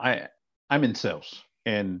 I'm in sales,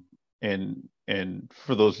 and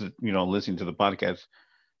for those that, listening to the podcast,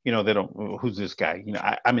 they don't, who's this guy?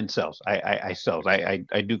 I'm in sales. I sales.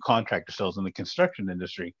 I do contractor sales in the construction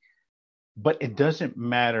industry. But it doesn't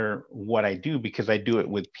matter what I do because I do it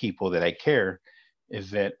with people that I care. Is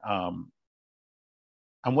that I'm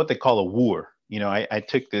what they call a wooer. I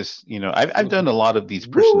took this. I've done a lot of these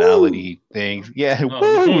Woo! personality things. Yeah,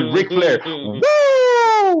 Oh. woo, Ric Flair.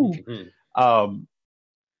 Woo! Um,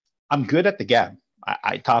 I'm good at the gab.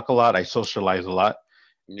 I talk a lot. I socialize a lot.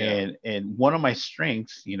 Yeah. And one of my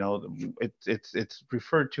strengths, it's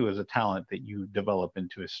referred to as a talent that you develop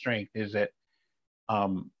into a strength, is that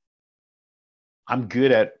um, I'm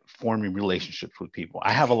good at forming relationships with people.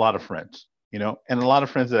 I have a lot of friends, and a lot of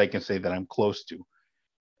friends that I can say that I'm close to,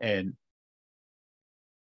 and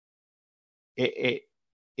it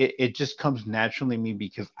it it just comes naturally to me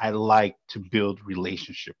because I like to build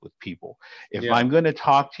relationship with people. If Yeah. I'm going to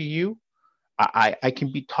talk to you, I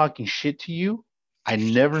can be talking shit to you. I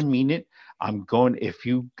never mean it. I'm going, if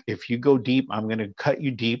you go deep, I'm going to cut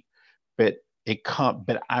you deep, but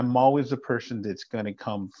but I'm always the person that's going to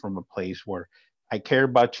come from a place where I care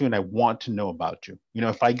about you and I want to know about you.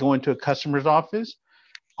 If I go into a customer's office,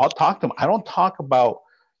 I'll talk to them. I don't talk about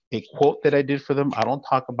a quote that I did for them. I don't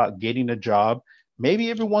talk about getting a job.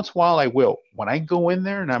 Maybe every once in a while I will. When I go in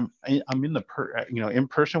there and I'm in in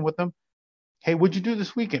person with them. Hey, what'd you do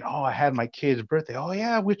this weekend? Oh, I had my kid's birthday. Oh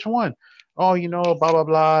yeah, which one? Oh, blah blah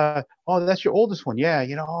blah. Oh, that's your oldest one. Yeah,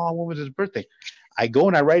 oh, when was his birthday? I go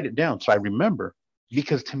and I write it down so I remember,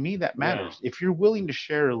 because to me that Yeah. matters. If you're willing to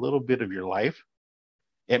share a little bit of your life,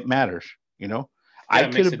 it matters. You know, I Yeah, it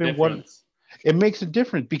could makes have a been one. difference. It makes a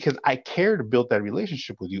difference because I care to build that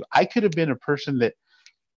relationship with you. I could have been a person that,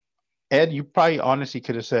 Ed, you probably honestly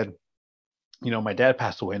could have said, my dad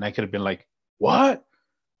passed away, and I could have been like, what?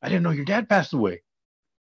 I didn't know your dad passed away.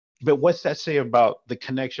 But what's that say about the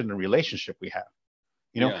connection and relationship we have?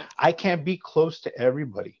 Yeah. I can't be close to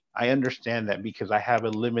everybody. I understand that because I have a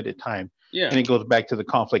limited time. And Yeah. it goes back to the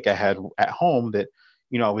conflict I had at home that,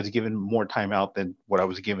 I was given more time out than what I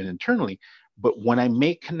was given internally. But when I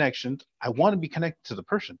make connections, I want to be connected to the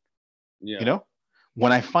person. You Yeah. know,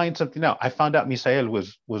 when I find something out, I found out Misael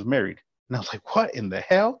was married, and I was like, what in the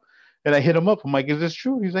hell? And I hit him up. I'm like, is this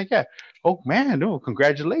true? He's like, yeah. Oh man, no,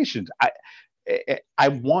 congratulations. I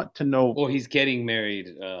want to know. Well, he's getting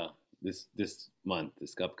married this month,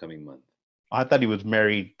 this upcoming month. I thought he was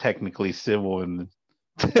married, technically civil and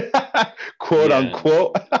quote Yeah.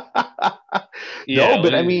 unquote. No, Yeah.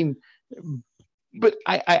 but I mean, but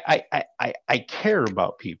I care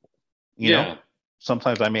about people. You know, Yeah.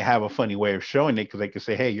 sometimes I may have a funny way of showing it because I can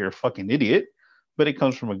say, "Hey, you're a fucking idiot," but it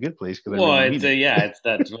comes from a good place because I Well, really it's mean it. yeah,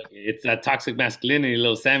 it's that toxic masculinity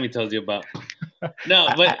little Sammy tells you about. No,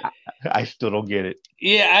 I, but I I still don't get it.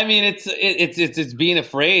 yeah, I mean, it's being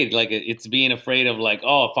afraid. Like it's being afraid of like,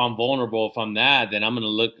 oh, if I'm vulnerable, if I'm that, then I'm gonna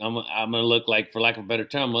look like, for lack of a better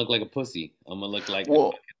term, I'm gonna look like a pussy.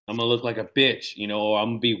 Well, I'm gonna look like a bitch, you know, or I'm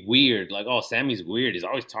gonna be weird. Like, oh, Sammy's weird. He's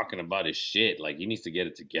always talking about his shit. Like he needs to get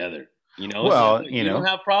it together. You know, it's like, well, you don't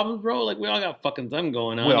have problems, bro. Like we all got fucking something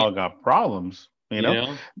going we on. all got problems. You You know,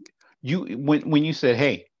 know? you when you said,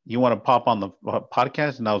 "Hey, you want to pop on the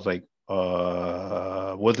podcast," and I was like,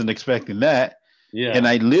 wasn't expecting that. And Yeah.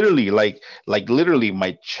 I literally like literally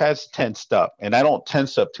my chest tensed up, and I don't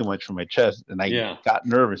tense up too much for my chest, and I Yeah. got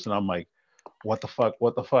nervous, and I'm like, what the fuck,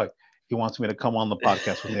 he wants me to come on the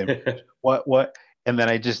podcast with him, what, and then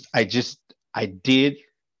I did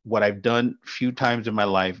what I've done a few times in my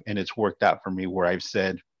life, and it's worked out for me, where I've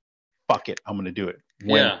said, fuck it, I'm gonna do it.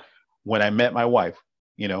 when Yeah. when I met my wife,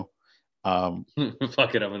 you know, um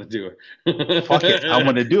Fuck it, I'm gonna do fuck it, I'm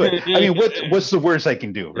gonna do it. I mean, what's the worst I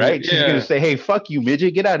can do, right? She's gonna Yeah. say, hey, fuck you,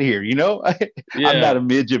 midget, get out of here, you know. I'm not Yeah. a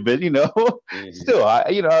midget, but you know, Mhm. still,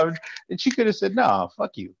 and she could have said, nah,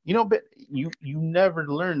 fuck you, you know, but you never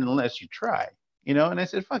learn unless you try, you know. And I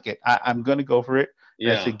said, fuck it, I'm gonna go for it. And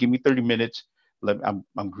I Yeah. said, give me 30 minutes.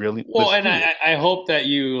 I'm grilling, Well, let's and do this. I hope that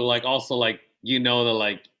you like also like you know that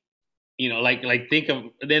like you know like think of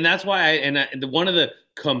then that's why one of the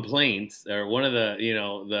complaints or one of the you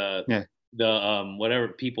know Yeah. the whatever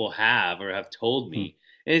people have or have told Hmm. me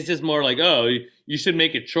it's just more like oh you should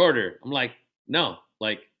make it shorter. I'm like no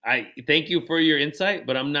like I thank you for your insight,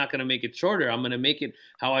 but I'm not gonna make it shorter. I'm gonna make it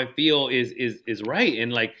how I feel is right.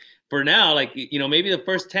 And like for now, like you know, maybe the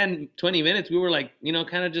first 10, 20 minutes we were like, you know,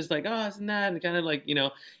 kind of just like, oh, it's not and kind of like, you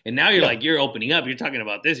know, and now you're Yeah. like, you're opening up, you're talking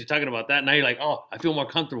about this, you're talking about that. Now you're like, oh, I feel more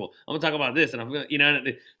comfortable. I'm gonna talk about this, and I'm gonna, you know,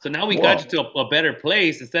 so now we got you Well, to a better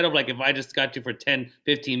place instead of like if I just got you for 10,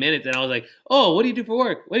 15 minutes and I was like, oh, what do you do for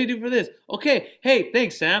work? What do you do for this? Okay, hey,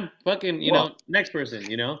 thanks, Sam. Fucking, you know, well, next person,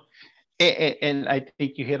 you know? and I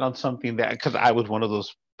think you hit on something that, because I was one of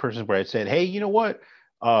those persons where I said, hey, you know what?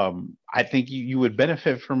 I think you would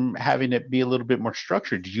benefit from having it be a little bit more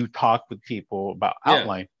structured. You talk with people about Yeah,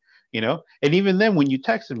 outline, you know? And even then, when you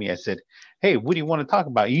texted me, I said, hey, what do you want to talk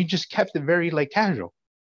about? You just kept it very like casual,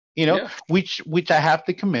 you know, yeah, which I have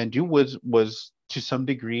to commend you, was to some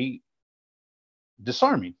degree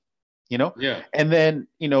disarming, you know. yeah, And then,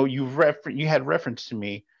 you know, you had reference to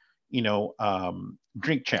me, you know,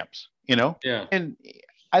 Drink Champs, you know, yeah, and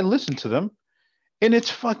I listened to them, and it's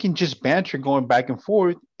fucking just banter going back and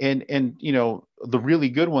forth. And you know, the really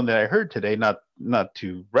good one that I heard today, not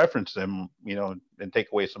to reference them, you know, and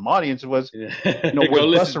take away some audience, was, yeah. you know, Go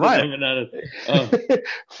was listen Busta to Rhymes. them and not a, oh,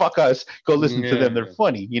 Fuck us, go listen to them, they're yeah,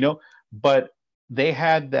 funny, you know. But they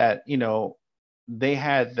had that, you know, they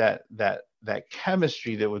had that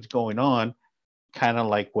chemistry that was going on, kind of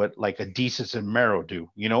like what like Adidas and Mero do,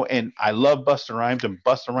 you know. And I love Busta Rhymes, and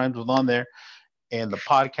Busta Rhymes was on there, and the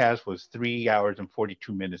podcast was 3 hours and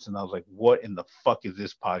 42 minutes. And I was like, what in the fuck is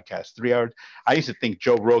this podcast? 3 hours. I used to think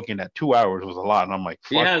Joe Rogan at 2 hours was a lot. And I'm like,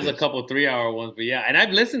 he fuck has a this. couple 3 hour ones, but yeah, and I've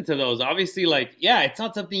listened to those. Obviously, like, yeah, it's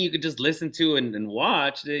not something you could just listen to and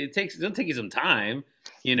watch. It'll take you some time,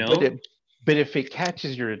 you But know? it, but if it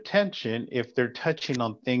catches your attention, if they're touching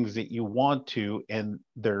on things that you want to, and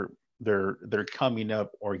they're coming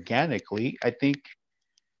up organically, I think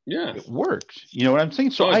Yeah. it works. You know what I'm saying?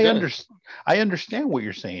 So Oh, it does. I understand what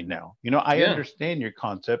you're saying now. You know, I Yeah. understand your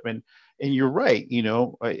concept, and you're right. You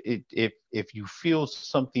know, if you feel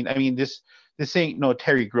something, I mean, this ain't no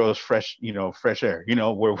Terry Gross fresh, you know, fresh air. You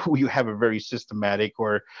know, where you have a very systematic,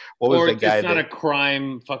 or what was Or the it's guy not a that?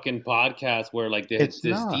 crime fucking podcast where like It's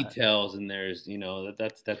there's not. details and there's you know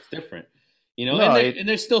that's different, you know. No, And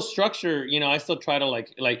there's still structure. You know, I still try to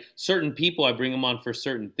like certain people. I bring them on for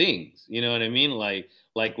certain things. You know what I mean? Like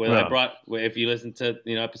when I well, brought if you listen to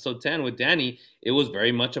you know episode 10 with Danny, it was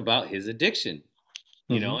very much about his addiction.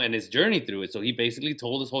 You hmm know, and his journey through it. So he basically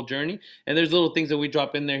told his whole journey, and there's little things that we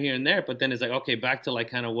drop in there here and there. But then it's like, okay, back to like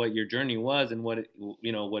kind of what your journey was and what it,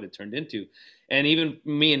 you know, what it turned into. And even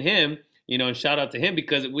me and him, and shout out to him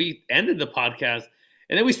because we ended the podcast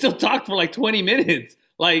and then we still talked for like 20 minutes.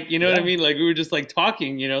 Like, you know what I Yeah. mean? Like we were just like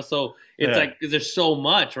talking, so it's Yeah. like 'cause there's so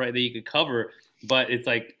much, right, that you could cover, but it's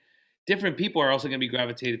like different people are also going to be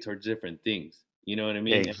gravitated towards different things. You know what I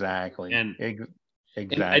mean? Exactly. And and I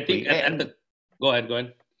think Exactly. at And the go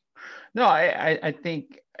ahead. no, I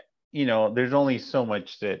think, there's only so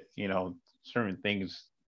much that, certain things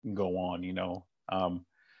go on,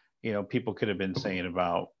 people could have been saying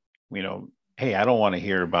about, you know, hey, I don't want to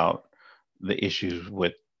hear about the issues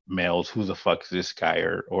with males. Who the fuck is this guy,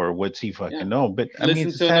 or what's he Yeah. fucking know? But I mean, Listen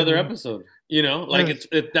it's a to sad, another episode. Like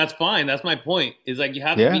there's, that's fine. That's my point. Is like you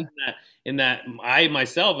have to be yeah, in that I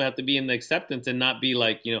myself have to be in the acceptance and not be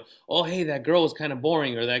like, oh hey, that girl was kind of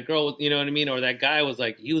boring, or that girl, you know what I mean, or that guy was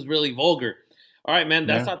like he was really vulgar. All right, man,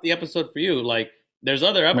 that's yeah, not the episode for you. Like there's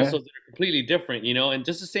other yeah, episodes that are completely different, and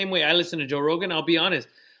just the same way I listen to Joe Rogan, I'll be honest.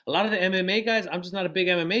 A lot of the MMA guys, I'm just not a big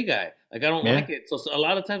MMA guy. Like I don't yeah, like it. So a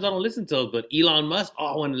lot of times I don't listen to those. But Elon Musk, oh,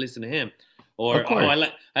 I want to listen to him. of Or course,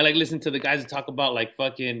 I like listen to the guys that talk about like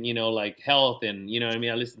fucking like health and you know what I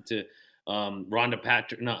mean. I listen to Rhonda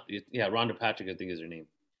Patrick. No, yeah, Rhonda Patrick I think is her name.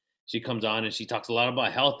 She comes on and she talks a lot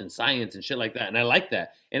about health and science and shit like that, and I like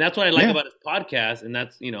that. And that's what I like yeah, about his podcast. And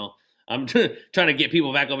that's I'm trying to get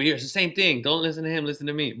people back over here. It's the same thing. Don't listen to him. Listen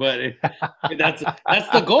to me. But that's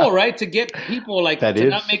the goal, right? To get people like that to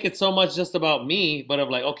not is, make it so much just about me, but of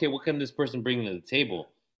like, okay, what can this person bring to the table?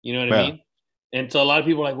 You know what I yeah, mean? And so a lot of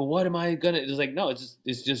people are like, well, what am I gonna? It's like, no, it's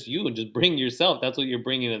just you, and just bring yourself. That's what you're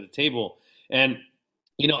bringing to the table. And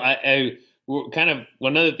we're kind of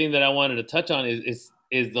one other thing that I wanted to touch on is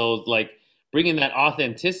those like bringing that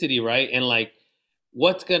authenticity, right? And like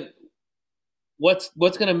what's gonna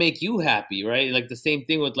what's gonna make you happy, right? Like the same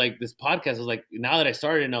thing with like this podcast. I was like, now that I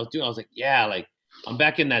started and I was like, yeah, like I'm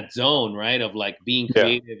back in that zone, right? Of like being yeah,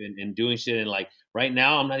 creative and doing shit. And like right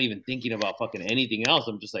now I'm not even thinking about fucking anything else.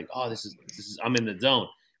 I'm just like, oh, this is I'm in the zone,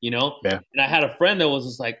 you know? yeah, And I had a friend that was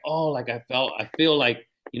just like, oh, like I feel like,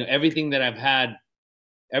 everything that I've had,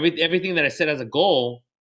 everything that I set as a goal,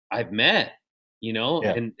 I've met,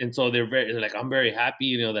 yeah, and so they're like, I'm very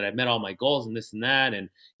happy, that I've met all my goals and this and that, and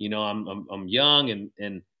I'm young,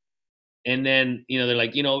 and then they're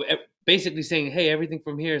like, basically saying, hey, everything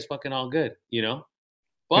from here is fucking all good, yeah,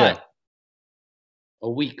 but a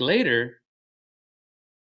week later,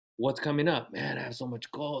 what's coming up? Man, I have so many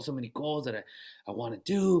goals that I want to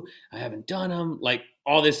do. I haven't done them. Like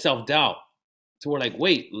all this self doubt. So we're like,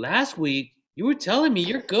 wait, last week you were telling me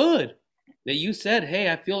you're good. That you said,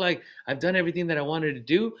 hey, I feel like I've done everything that I wanted to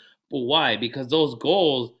do. But why? Because those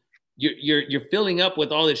goals, you're filling up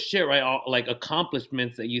with all this shit, right? All, like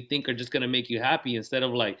accomplishments that you think are just gonna make you happy instead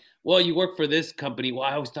of like, well, you work for this company. Well,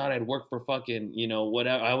 I always thought I'd work for fucking,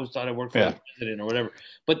 whatever. I always thought I'd work for the yeah. president or whatever.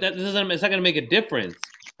 But that doesn't. It's not gonna make a difference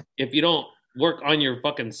if you don't work on your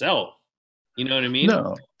fucking self. You know what I mean?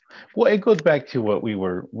 No, well, it goes back to what we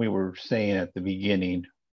were saying at the beginning,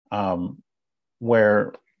 um,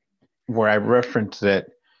 where I referenced that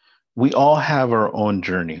we all have our own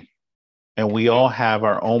journey, and we Yep. all have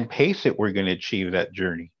our own pace that we're going to achieve that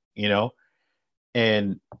journey,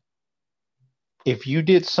 and if you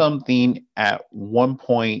did something at one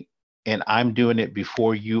point and I'm doing it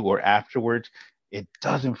before you or afterwards, it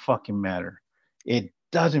doesn't fucking matter. It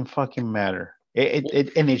doesn't fucking matter. And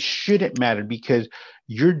it shouldn't matter because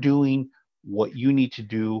you're doing what you need to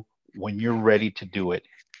do when you're ready to do it.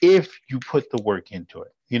 If you put the work into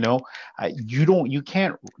it, you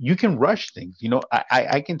can rush things.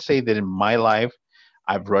 I can say that in my life,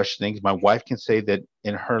 I've rushed things. My wife can say that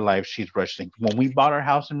in her life, she's rushed things. When we bought our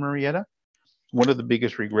house in Marietta, one of the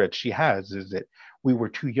biggest regrets she has is that we were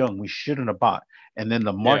too young. We shouldn't have bought. And then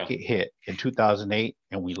the Yeah. market hit in 2008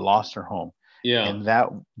 and we lost our home. Yeah. And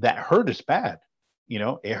that hurt us bad.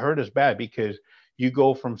 It hurt us bad because you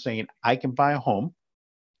go from saying I can buy a home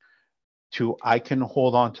to I can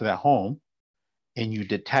hold on to that home, and you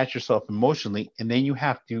detach yourself emotionally, and then you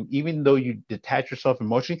have to, even though you detach yourself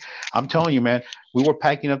emotionally, I'm telling you, man, we were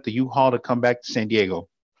packing up the U-Haul to come back to San Diego,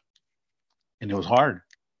 and it was hard.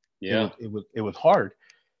 It was Yeah. it was it was hard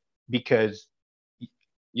because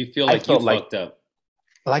You feel I like you felt fucked up.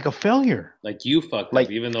 like a failure. Like you fucked up,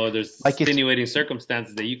 Like even though there's like it's extenuating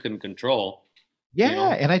circumstances that you couldn't control, you yeah.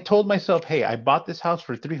 know? And I told myself, hey, I bought this house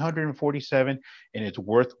for 347 and it's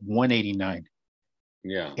worth 189.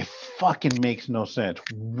 Yeah. It fucking makes no sense.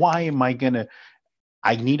 Why am I gonna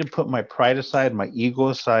I need to put my pride aside, my ego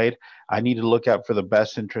aside. I need to look out for the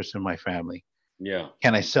best interest in my family. Yeah.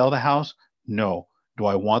 Can I sell the house? No. Do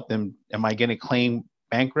I want them? Am I going to claim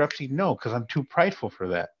bankruptcy? No, because I'm too prideful for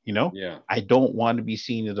that. Yeah. I don't want to be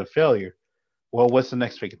seen as a failure. Well, what's the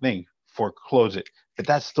next big thing? Foreclose it. But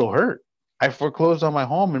that still hurt. I foreclosed on my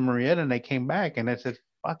home in Marietta, and I came back, and I said,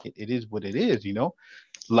 "Fuck it, it is what it is," you know.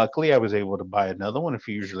 Luckily, I was able to buy another one a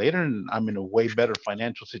few years later, and I'm in a way better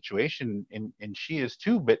financial situation, and she is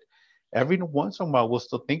too. But every once in a while, we'll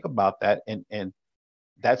still think about that, and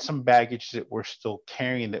that's some baggage that we're still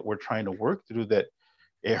carrying that we're trying to work through. That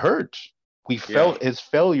it hurts. We Yeah. felt as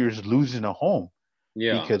failures losing a home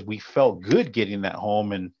Yeah. because we felt good getting that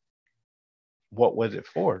home, and what was it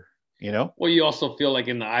for? You know? Well, you also feel like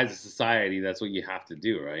in the eyes of society, that's what you have to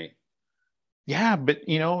do, right? Yeah, but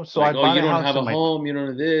so I Like, oh, bought you a don't house have in a my home, you don't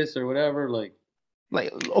have this or whatever. like.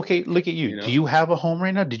 Okay, look at you. You Do know, you have a home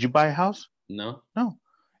right now? Did you buy a house? no. No,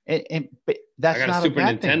 and but I that's got a not a Super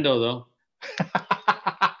bad thing. Nintendo though.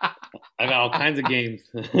 I got all kinds of games.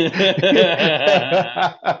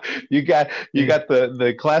 You got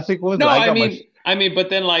the classic ones. No, I got my but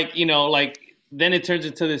then like like then it turns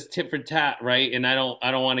into this tit for tat, right? And I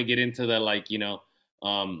don't want to get into the like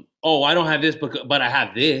oh, I don't have this, but I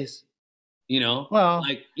have this. well.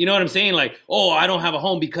 Like you know what I'm saying? Like, oh, I don't have a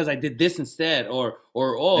home because I did this instead, or Yeah.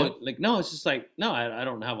 oh, like no, it's just like no, I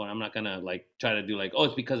don't have one. I'm not gonna like try to do like oh,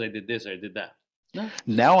 it's because I did this or I did that. No, it's just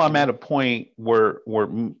Now I'm at a point where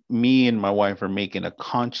me and my wife are making a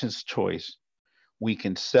conscious choice. We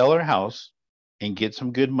can sell our house and get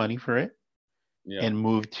some good money for it yeah. and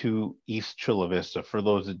move to East Chula Vista. For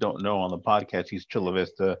those that don't know on the podcast, East Chula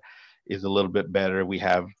Vista is a little bit better. We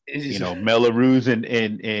have, Is, Melrose and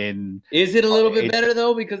is it a little bit it, better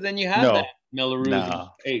though? Because then you have that no, Melrose and no,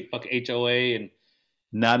 hey, fuck HOA, and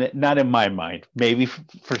not in my mind. Maybe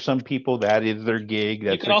for some people that is their gig, you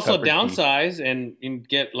that's could their also cup of tea. downsize and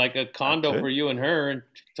get like a I condo for could. you and her and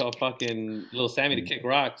tell fucking little Sammy to kick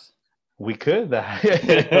rocks. We could.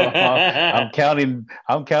 I'm counting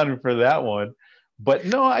for that one. But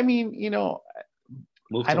no, I mean,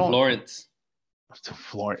 Move I to don't Florence. to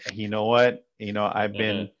Florida. You know what? We've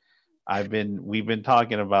been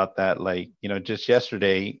talking about that, like, just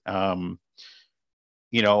yesterday.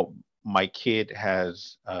 You know, my kid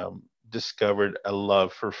has discovered a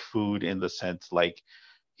love for food in the sense like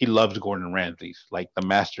he loves Gordon Ramsay's, like the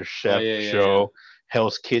Master Oh Chef yeah, yeah, yeah. show,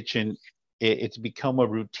 Hell's Kitchen. It's become a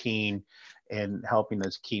routine and helping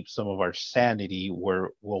us keep some of our sanity where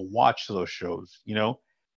we'll watch those shows,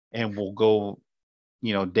 and we'll go,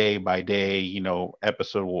 day by day,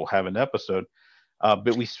 episode, we'll have an episode.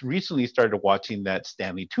 But we recently started watching that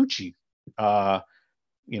Stanley Tucci, uh,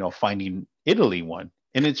 Finding Italy one.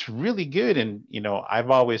 And it's really good. And, I've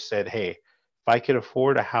always said, hey, if I could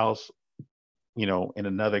afford a house, in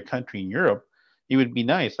another country in Europe, it would be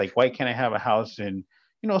nice. Like, why can't I have a house in,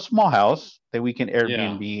 a small house that we can Yeah.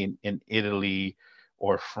 Airbnb in Italy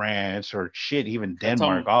or France or shit, even That's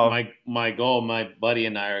Denmark? my goal. My buddy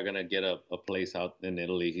and I are gonna get a place out in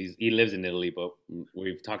Italy. He lives in Italy, but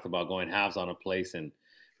we've talked about going halves on a place and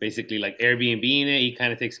basically like Airbnb in it. He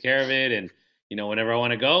kind of takes care of it, and whenever I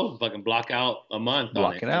want to go, fucking block out a month on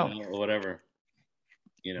Block it, it out. or whatever,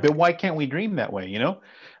 you know. But why can't we dream that way?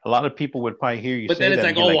 A lot of people would probably hear you But say then it's that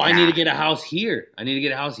and like, be oh, like, I need to nah, get a house here. I need to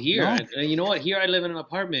get a house here. no. And you know what? Here I live in an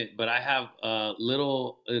apartment, but I have a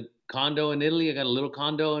little condo in Italy. I got a little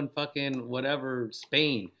condo in fucking whatever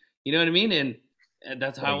Spain. You know what I mean? And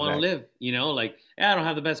that's how I want to Exactly. live. Like, yeah, I don't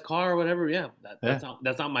have the best car or whatever. Yeah, Yeah.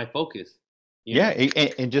 that's not my focus. You Yeah. know.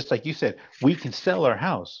 And just like you said, we can sell our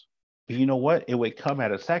house. But you know what? It would come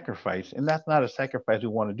at a sacrifice. And that's not a sacrifice we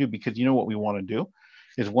want to do, because you know what we want to do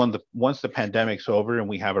is once the pandemic's over and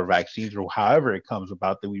we have our vaccines or however it comes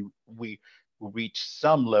about, that we reach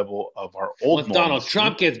some level of our old Once Donald normalcy.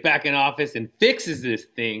 Trump gets back in office and fixes this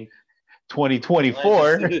thing, just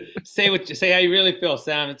 2024. say how you really feel,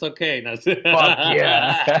 Sam. It's okay. No. Fuck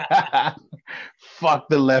yeah. Fuck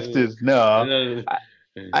the leftists. No.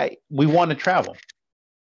 We want to travel,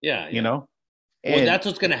 Yeah, you yeah. know? Well, And that's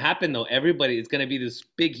what's gonna happen though. Everybody, it's gonna be this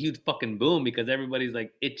big, huge fucking boom because everybody's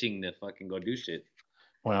like itching to fucking go do shit.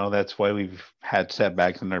 well, that's why we've had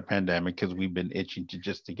setbacks in our pandemic, because we've been itching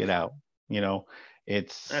to get out. You know,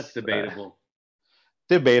 That's it's debatable.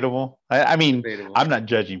 debatable. I mean, Debatable. I'm not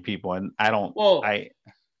judging people, and I don't. Well, I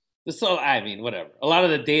so I mean, whatever. A lot of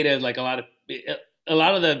the data is like a lot of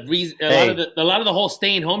the reason, hey, a lot of the whole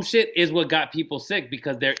staying home shit is what got people sick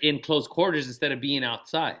because they're in close quarters instead of being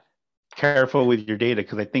outside. careful with your data,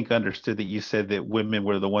 because I think I understood that you said that women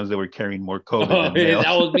were the ones that were carrying more COVID Oh, than that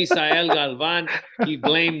males. was Misael Galvan. He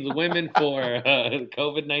blamed the women for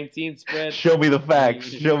COVID-19 spread. Show me the facts.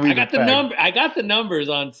 Show me the facts. I got the numbers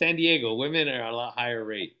on San Diego. Women are a lot higher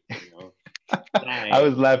rate. I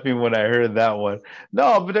was Dying. laughing when I heard that one.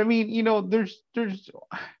 No, but I mean, there's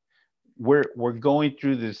we're going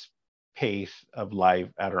through this pace of life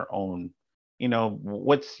at our own,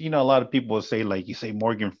 what's a lot of people will say, like, you say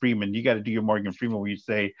Morgan Freeman, you got to do your Morgan Freeman where you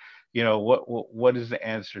say, what is the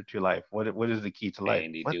answer to life? What is the key to life?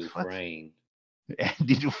 Andy What's Dufresne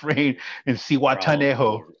Andy Dufresne and crawled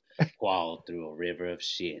Siwatanejo. through a river of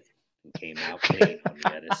shit and came out clean on the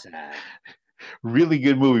other side. Really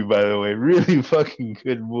good movie, by the way. Really fucking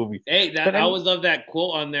good movie. Hey, But that I I mean, always love that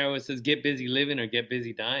quote on there where it says "Get busy living or get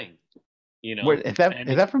busy dying." You where know, is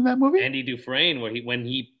and that from that movie? Andy Dufresne, where when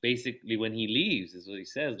he leaves, is what he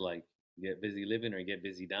says, like, "Get busy living or get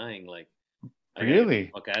busy dying." Like, I gotta get the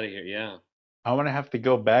Really? fuck out of here. Yeah. I'm gonna have to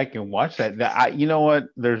go back and watch that. You know what?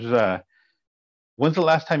 There's when's the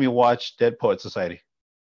last time you watched Dead Poet Society?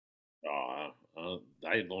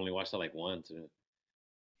 I only watched it like once.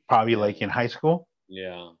 Probably Yeah, like in high school.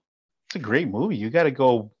 yeah, It's a great movie. You got to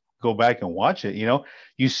go back and watch it.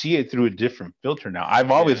 You see it through a different filter now.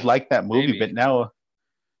 I've always yeah. liked that movie, but Maybe. now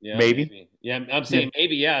Yeah, maybe. maybe. Yeah, I'm Yeah. saying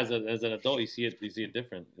maybe. Yeah, as an adult, you see it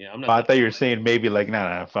different. Yeah, I'm Oh, not I telling thought you you were like. saying maybe, like,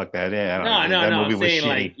 nah, fuck that. No, Yeah, no, that no. I'm movie was saying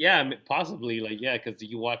like, shitty. yeah, possibly, like, yeah, because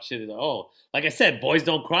you watch it. Oh, like I said, boys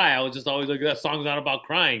don't cry. I was just always like, that song's not about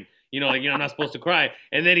crying. Like, I'm not supposed to cry.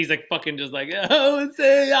 And then he's like, fucking, just like, I would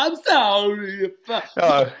say, I'm sorry if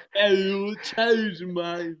Uh, you change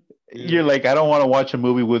my. you're like, I don't want to watch a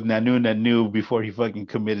movie with Nanu before he fucking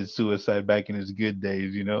committed suicide back in his good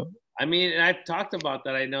days. I mean, and I've talked about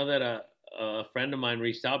that. I know that a friend of mine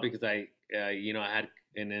reached out because I had,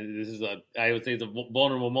 and then this is I would say it's a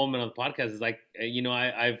vulnerable moment on the podcast. Is like,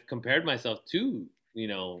 I've compared myself to,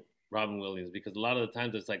 Robin Williams because a lot of the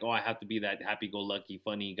times it's like, oh, I have to be that happy-go-lucky,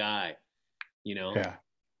 funny guy. You know, Yeah.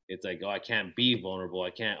 it's like, oh, I can't be vulnerable. I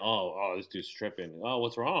can't. Oh, this dude's tripping. Oh,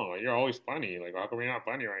 what's wrong? Like, you're always funny. Like, how come you're not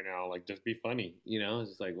funny right now? Like, just be funny. It's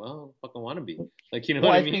just like, well, I fucking want to be. Like, you know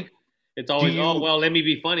Well, what I I mean? think It's do always, oh, you well, let me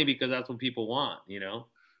be funny because that's what people want.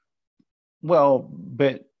 well,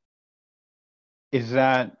 but is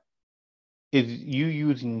that is you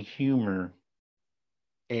using humor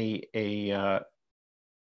a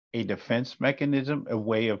a defense mechanism, a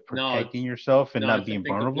way of No, protecting yourself and no, not it's being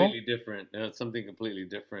something vulnerable? completely different. No, it's something completely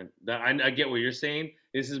different. I get what you're saying. Yeah.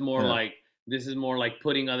 This is more like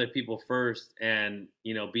putting other people first and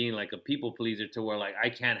being like a people pleaser to where like I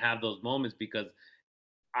can't have those moments because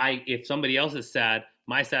if somebody else is sad,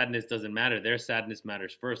 my sadness doesn't matter. Their sadness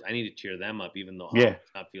matters first. I need to cheer them up even though I'm Yeah.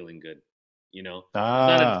 not feeling good. You know,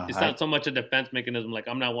 Ah, it's not so much a defense mechanism like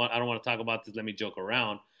I don't want to talk about this, let me joke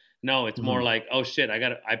around. No, it's more mhm. like, oh shit,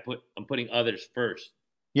 I'm putting others first.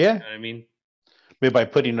 You Yeah. know what I mean? But by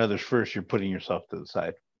putting others first, you're putting yourself to the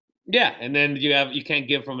side. Yeah, and then you can't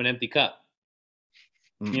give from an empty cup.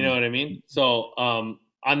 You know Mm-mm. what I mean? So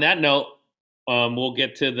on that note, we'll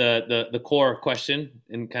get to the core question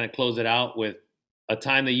and kind of close it out with a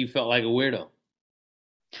time that you felt like a weirdo.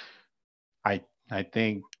 I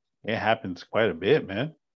think it happens quite a bit,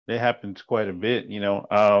 man. It happens quite a bit.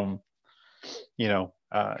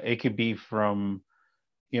 It could be from,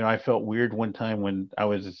 I felt weird one time when I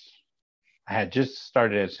had just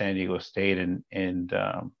started at San Diego State in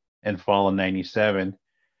fall of '97,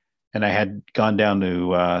 and I had gone down to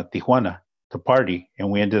Tijuana to party,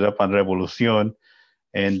 and we ended up on Revolucion,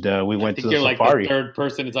 and we I went to think the you're like the safari. third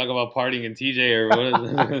person to talk about partying in TJ or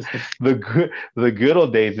what is it? The good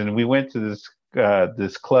old days, and we went to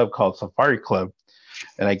this club called Safari Club,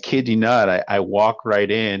 and I kid you not, I walk right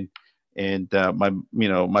in, and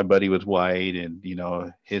my buddy was white, and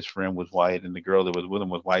his friend was white, and the girl that was with him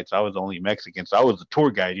was white, so I was only Mexican, so I was the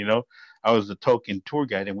tour guide. I was the token tour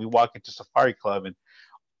guide, and we walk into Safari Club, and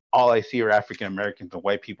all I see are African Americans and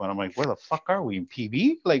white people, and I'm like, where the fuck are we in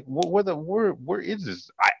PB? Like, where is this?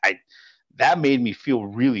 I that made me feel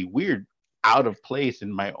really weird, out of place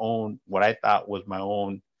in my own, what I thought was my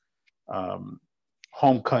own um,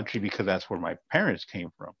 home country, because that's where my parents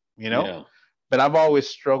came from. Yeah. But I've always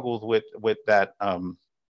struggled with that,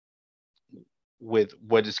 with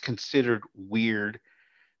what is considered weird,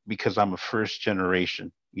 because I'm a first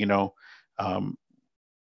generation. Um,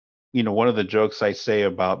 one of the jokes I say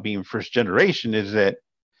about being first generation is that,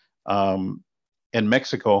 um, in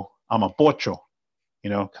Mexico, I'm a pocho,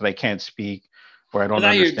 because I can't speak, or I I don't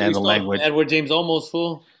thought you understand the still language. Edward James Olmos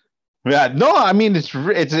fool. Yeah, no, I mean, it's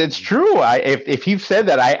true. If you've said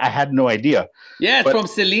that, I had no idea. Yeah, it's But from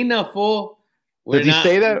Selena, fool. does We're he not.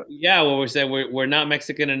 say that? Yeah, well, we're saying we're not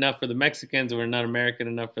Mexican enough for the Mexicans, and we're not American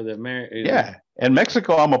enough for the Americans. Yeah. In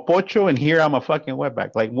Mexico, I'm a pocho, and here I'm a fucking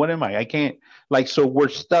wetback. Like, what am I? I can't. Like, so we're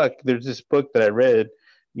stuck. There's this book that I read,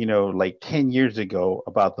 like 10 years ago,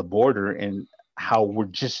 about the border and how we're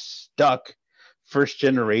just stuck. First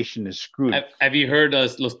generation is screwed. Have you heard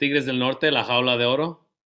Los Tigres del Norte, La Jaula de Oro?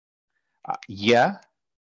 Yeah.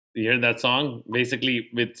 You heard that song? Basically,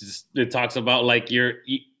 it talks about like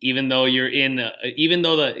even though you're in, even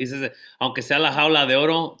though he says, aunque sea la jaula de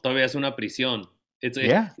oro, todavía es una prisión.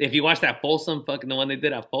 Yeah, If you watch that Folsom, fucking the one they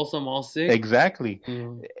did at Folsom, all sick. exactly.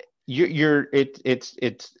 Mm.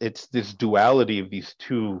 It's this duality of these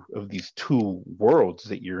two worlds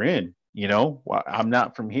that you're in. I'm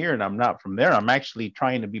not from here and I'm not from there. I'm actually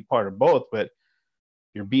trying to be part of both, but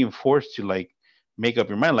you're being forced to like make up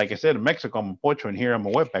your mind. Like I said, in Mexico, I'm a pocho, and here I'm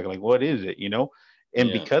a wetback. Like, what is it? And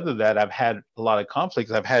Yeah, because of that, I've had a lot of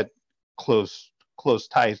conflicts. I've had close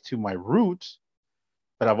ties to my roots,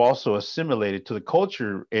 but I've also assimilated to the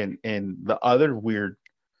culture and the other weird.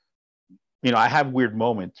 I have weird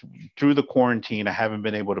moments through the quarantine. I haven't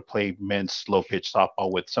been able to play men's slow pitch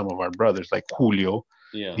softball with some of our brothers, like Julio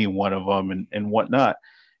yeah. being one of them, and whatnot.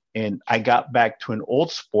 And I got back to an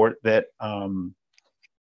old sport that I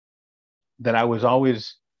was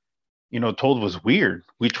always, told was weird,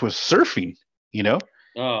 which was surfing, you know.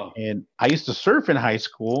 Oh, And I used to surf in high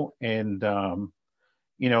school, and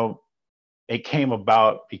you know, it came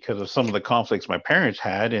about because of some of the conflicts my parents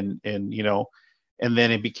had, and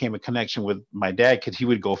then it became a connection with my dad because he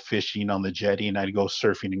would go fishing on the jetty, and I'd go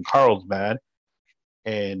surfing in Carlsbad,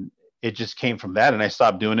 and it just came from that. And I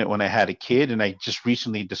stopped doing it when I had a kid, and I just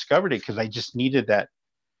recently discovered it because I just needed that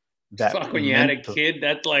fuck! When you had a mental. kid,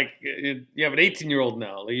 that's like you have an 18-year-old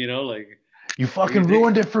now. Like You you fucking think.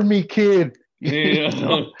 ruined it for me, kid. You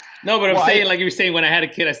No, but I'm Well, saying, like you were saying, when I had a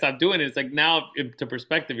kid, I stopped doing it. It's like now, to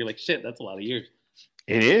perspective, you're like, shit, that's a lot of years.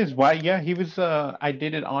 it is. Why? Yeah, he was. I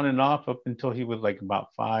did it on and off up until he was like about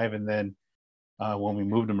 5, and then when we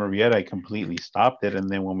moved to Murrieta, I completely stopped it. And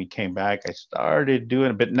then when we came back, I started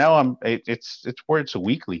doing it. But now it's where it's a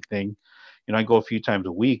weekly thing. I go a few times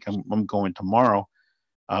a week. I'm going tomorrow.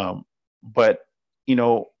 But you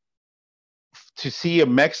know, to see a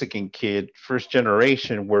Mexican kid, first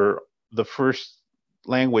generation, where the first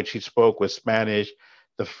language he spoke was Spanish,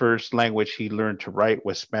 the first language he learned to write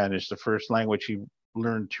was Spanish, the first language he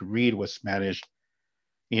learned to read was Spanish.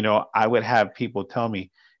 I would have people tell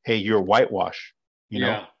me, "Hey, you're whitewash. You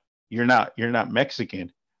know, Yeah, you're not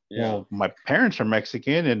Mexican." yeah. Well, my parents are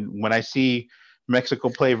Mexican, and when I see Mexico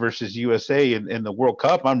play versus USA in the World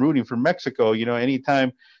Cup, I'm rooting for Mexico.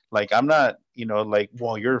 Anytime, like I'm not, like,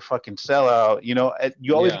 well, you're a fucking sellout.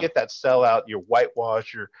 You always Yeah, get that sellout. You're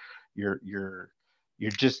whitewash. You're you're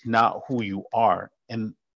you're just not who you are.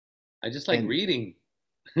 And I just like and reading.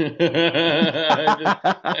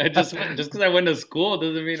 I just because I went to school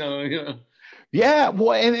doesn't mean Yeah,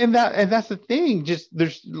 well, and that's the thing. Just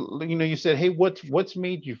there's, you said, hey, what's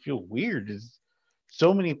made you feel weird? Is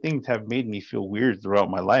so many things have made me feel weird throughout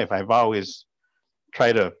my life. I've always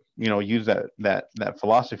tried to, use that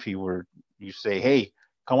philosophy where you say, hey,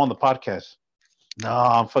 come on the podcast. No,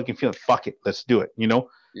 I'm fucking feeling. Fuck it, let's do it.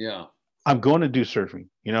 yeah, I'm going to do surfing.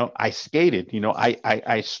 I skated.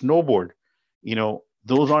 I snowboard.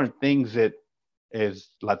 Those aren't things that as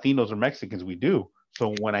Latinos or Mexicans we do.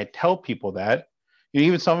 So when I tell people that,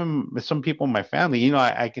 even some people in my family,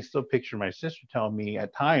 I can still picture my sister telling me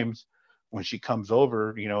at times when she comes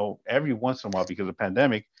over, every once in a while because of the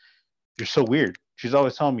pandemic, you're so weird. She's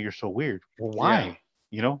always telling me you're so weird. Well, yeah, why?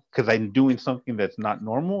 Because I'm doing something that's not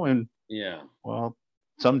normal, and yeah, well,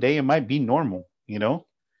 someday it might be normal.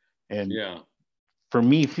 And yeah. for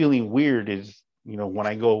me, feeling weird is when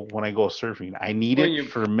I go surfing. I need When it you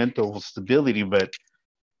for mental stability, but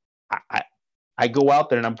I I go out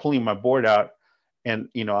there and I'm pulling my board out, and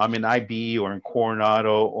I'm in IB or in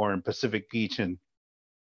Coronado or in Pacific Beach, and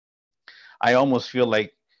I almost feel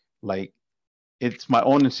like it's my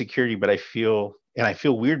own insecurity, but I feel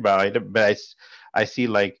weird about it. But I see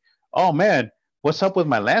like, oh man, what's up with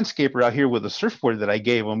my landscaper out here with the surfboard that I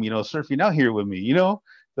gave him, surfing out here with me,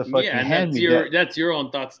 the Yeah, fucking and hand that's me your that. that's your own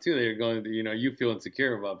thoughts too. That you're going to, you feel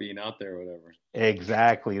insecure about being out there or whatever.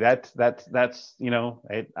 Exactly. That's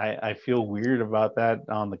I feel weird about that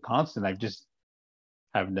on the constant.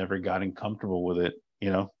 I've never gotten comfortable with it.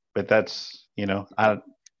 But that's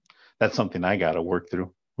something I got to work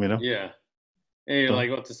through. Yeah. And you're So like,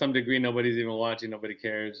 well, to some degree, nobody's even watching, nobody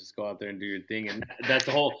cares. Just go out there and do your thing, and that's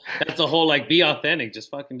the whole like, be authentic. Just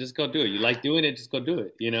go do it. You like doing it, just go do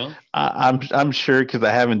it. I'm sure because I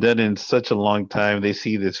haven't done it in such a long time. They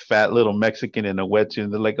see this fat little Mexican in a wetsuit,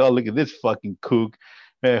 and they're like, "Oh, look at this fucking kook,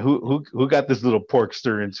 man! Who got this little pork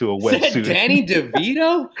stir into a Is that wetsuit? Danny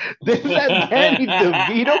DeVito? Is that Danny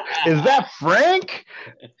DeVito? Is that Frank?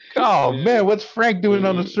 Oh man, what's Frank doing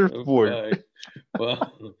on the surfboard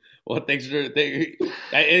Fuck. Well, I think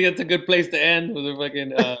that's a good place to end with a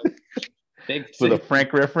fucking thanks, with a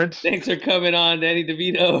Frank reference? thanks for coming on, Danny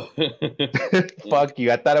DeVito. Fuck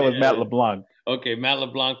you! I thought it was Matt Yeah. LeBlanc. Okay, Matt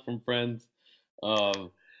LeBlanc from Friends.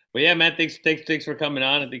 Um, but yeah, man, thanks for coming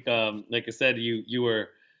on. I think, like I said, you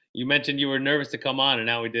mentioned you were nervous to come on, and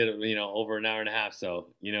now we did it, over an hour and a half. So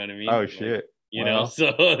you know what I mean? Oh Like, shit. Well,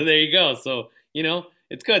 so there you go. So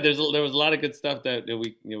it's good. There was a lot of good stuff that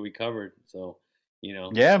we covered. So you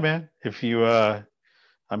know, yeah, man. If you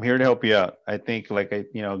I'm here to help you out. I think like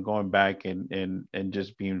going back and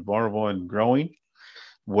just being vulnerable and growing,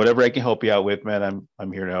 whatever I can help you out with, man,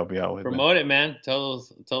 I'm here to help you out with, man. promote it, man. Tell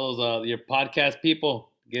those your podcast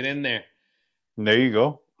people get in there. And there you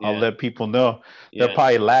go. I'll Yeah, let people know. They'll yeah.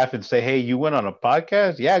 probably laugh and say, "Hey, you went on a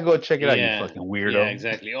podcast? Yeah, go check it out, you Yeah, fucking yeah, weirdo."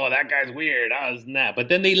 exactly. Oh, that guy's weird. I was that. But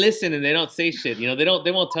then they listen and they don't say shit.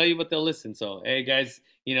 They won't tell you, but they'll listen. So, hey guys,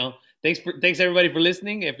 thanks everybody for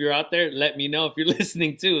listening. If you're out there, let me know if you're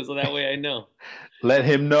listening too, so that way I know. Let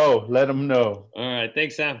him know. Let him know. All right,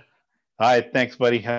 thanks, Sam. All right, thanks, buddy.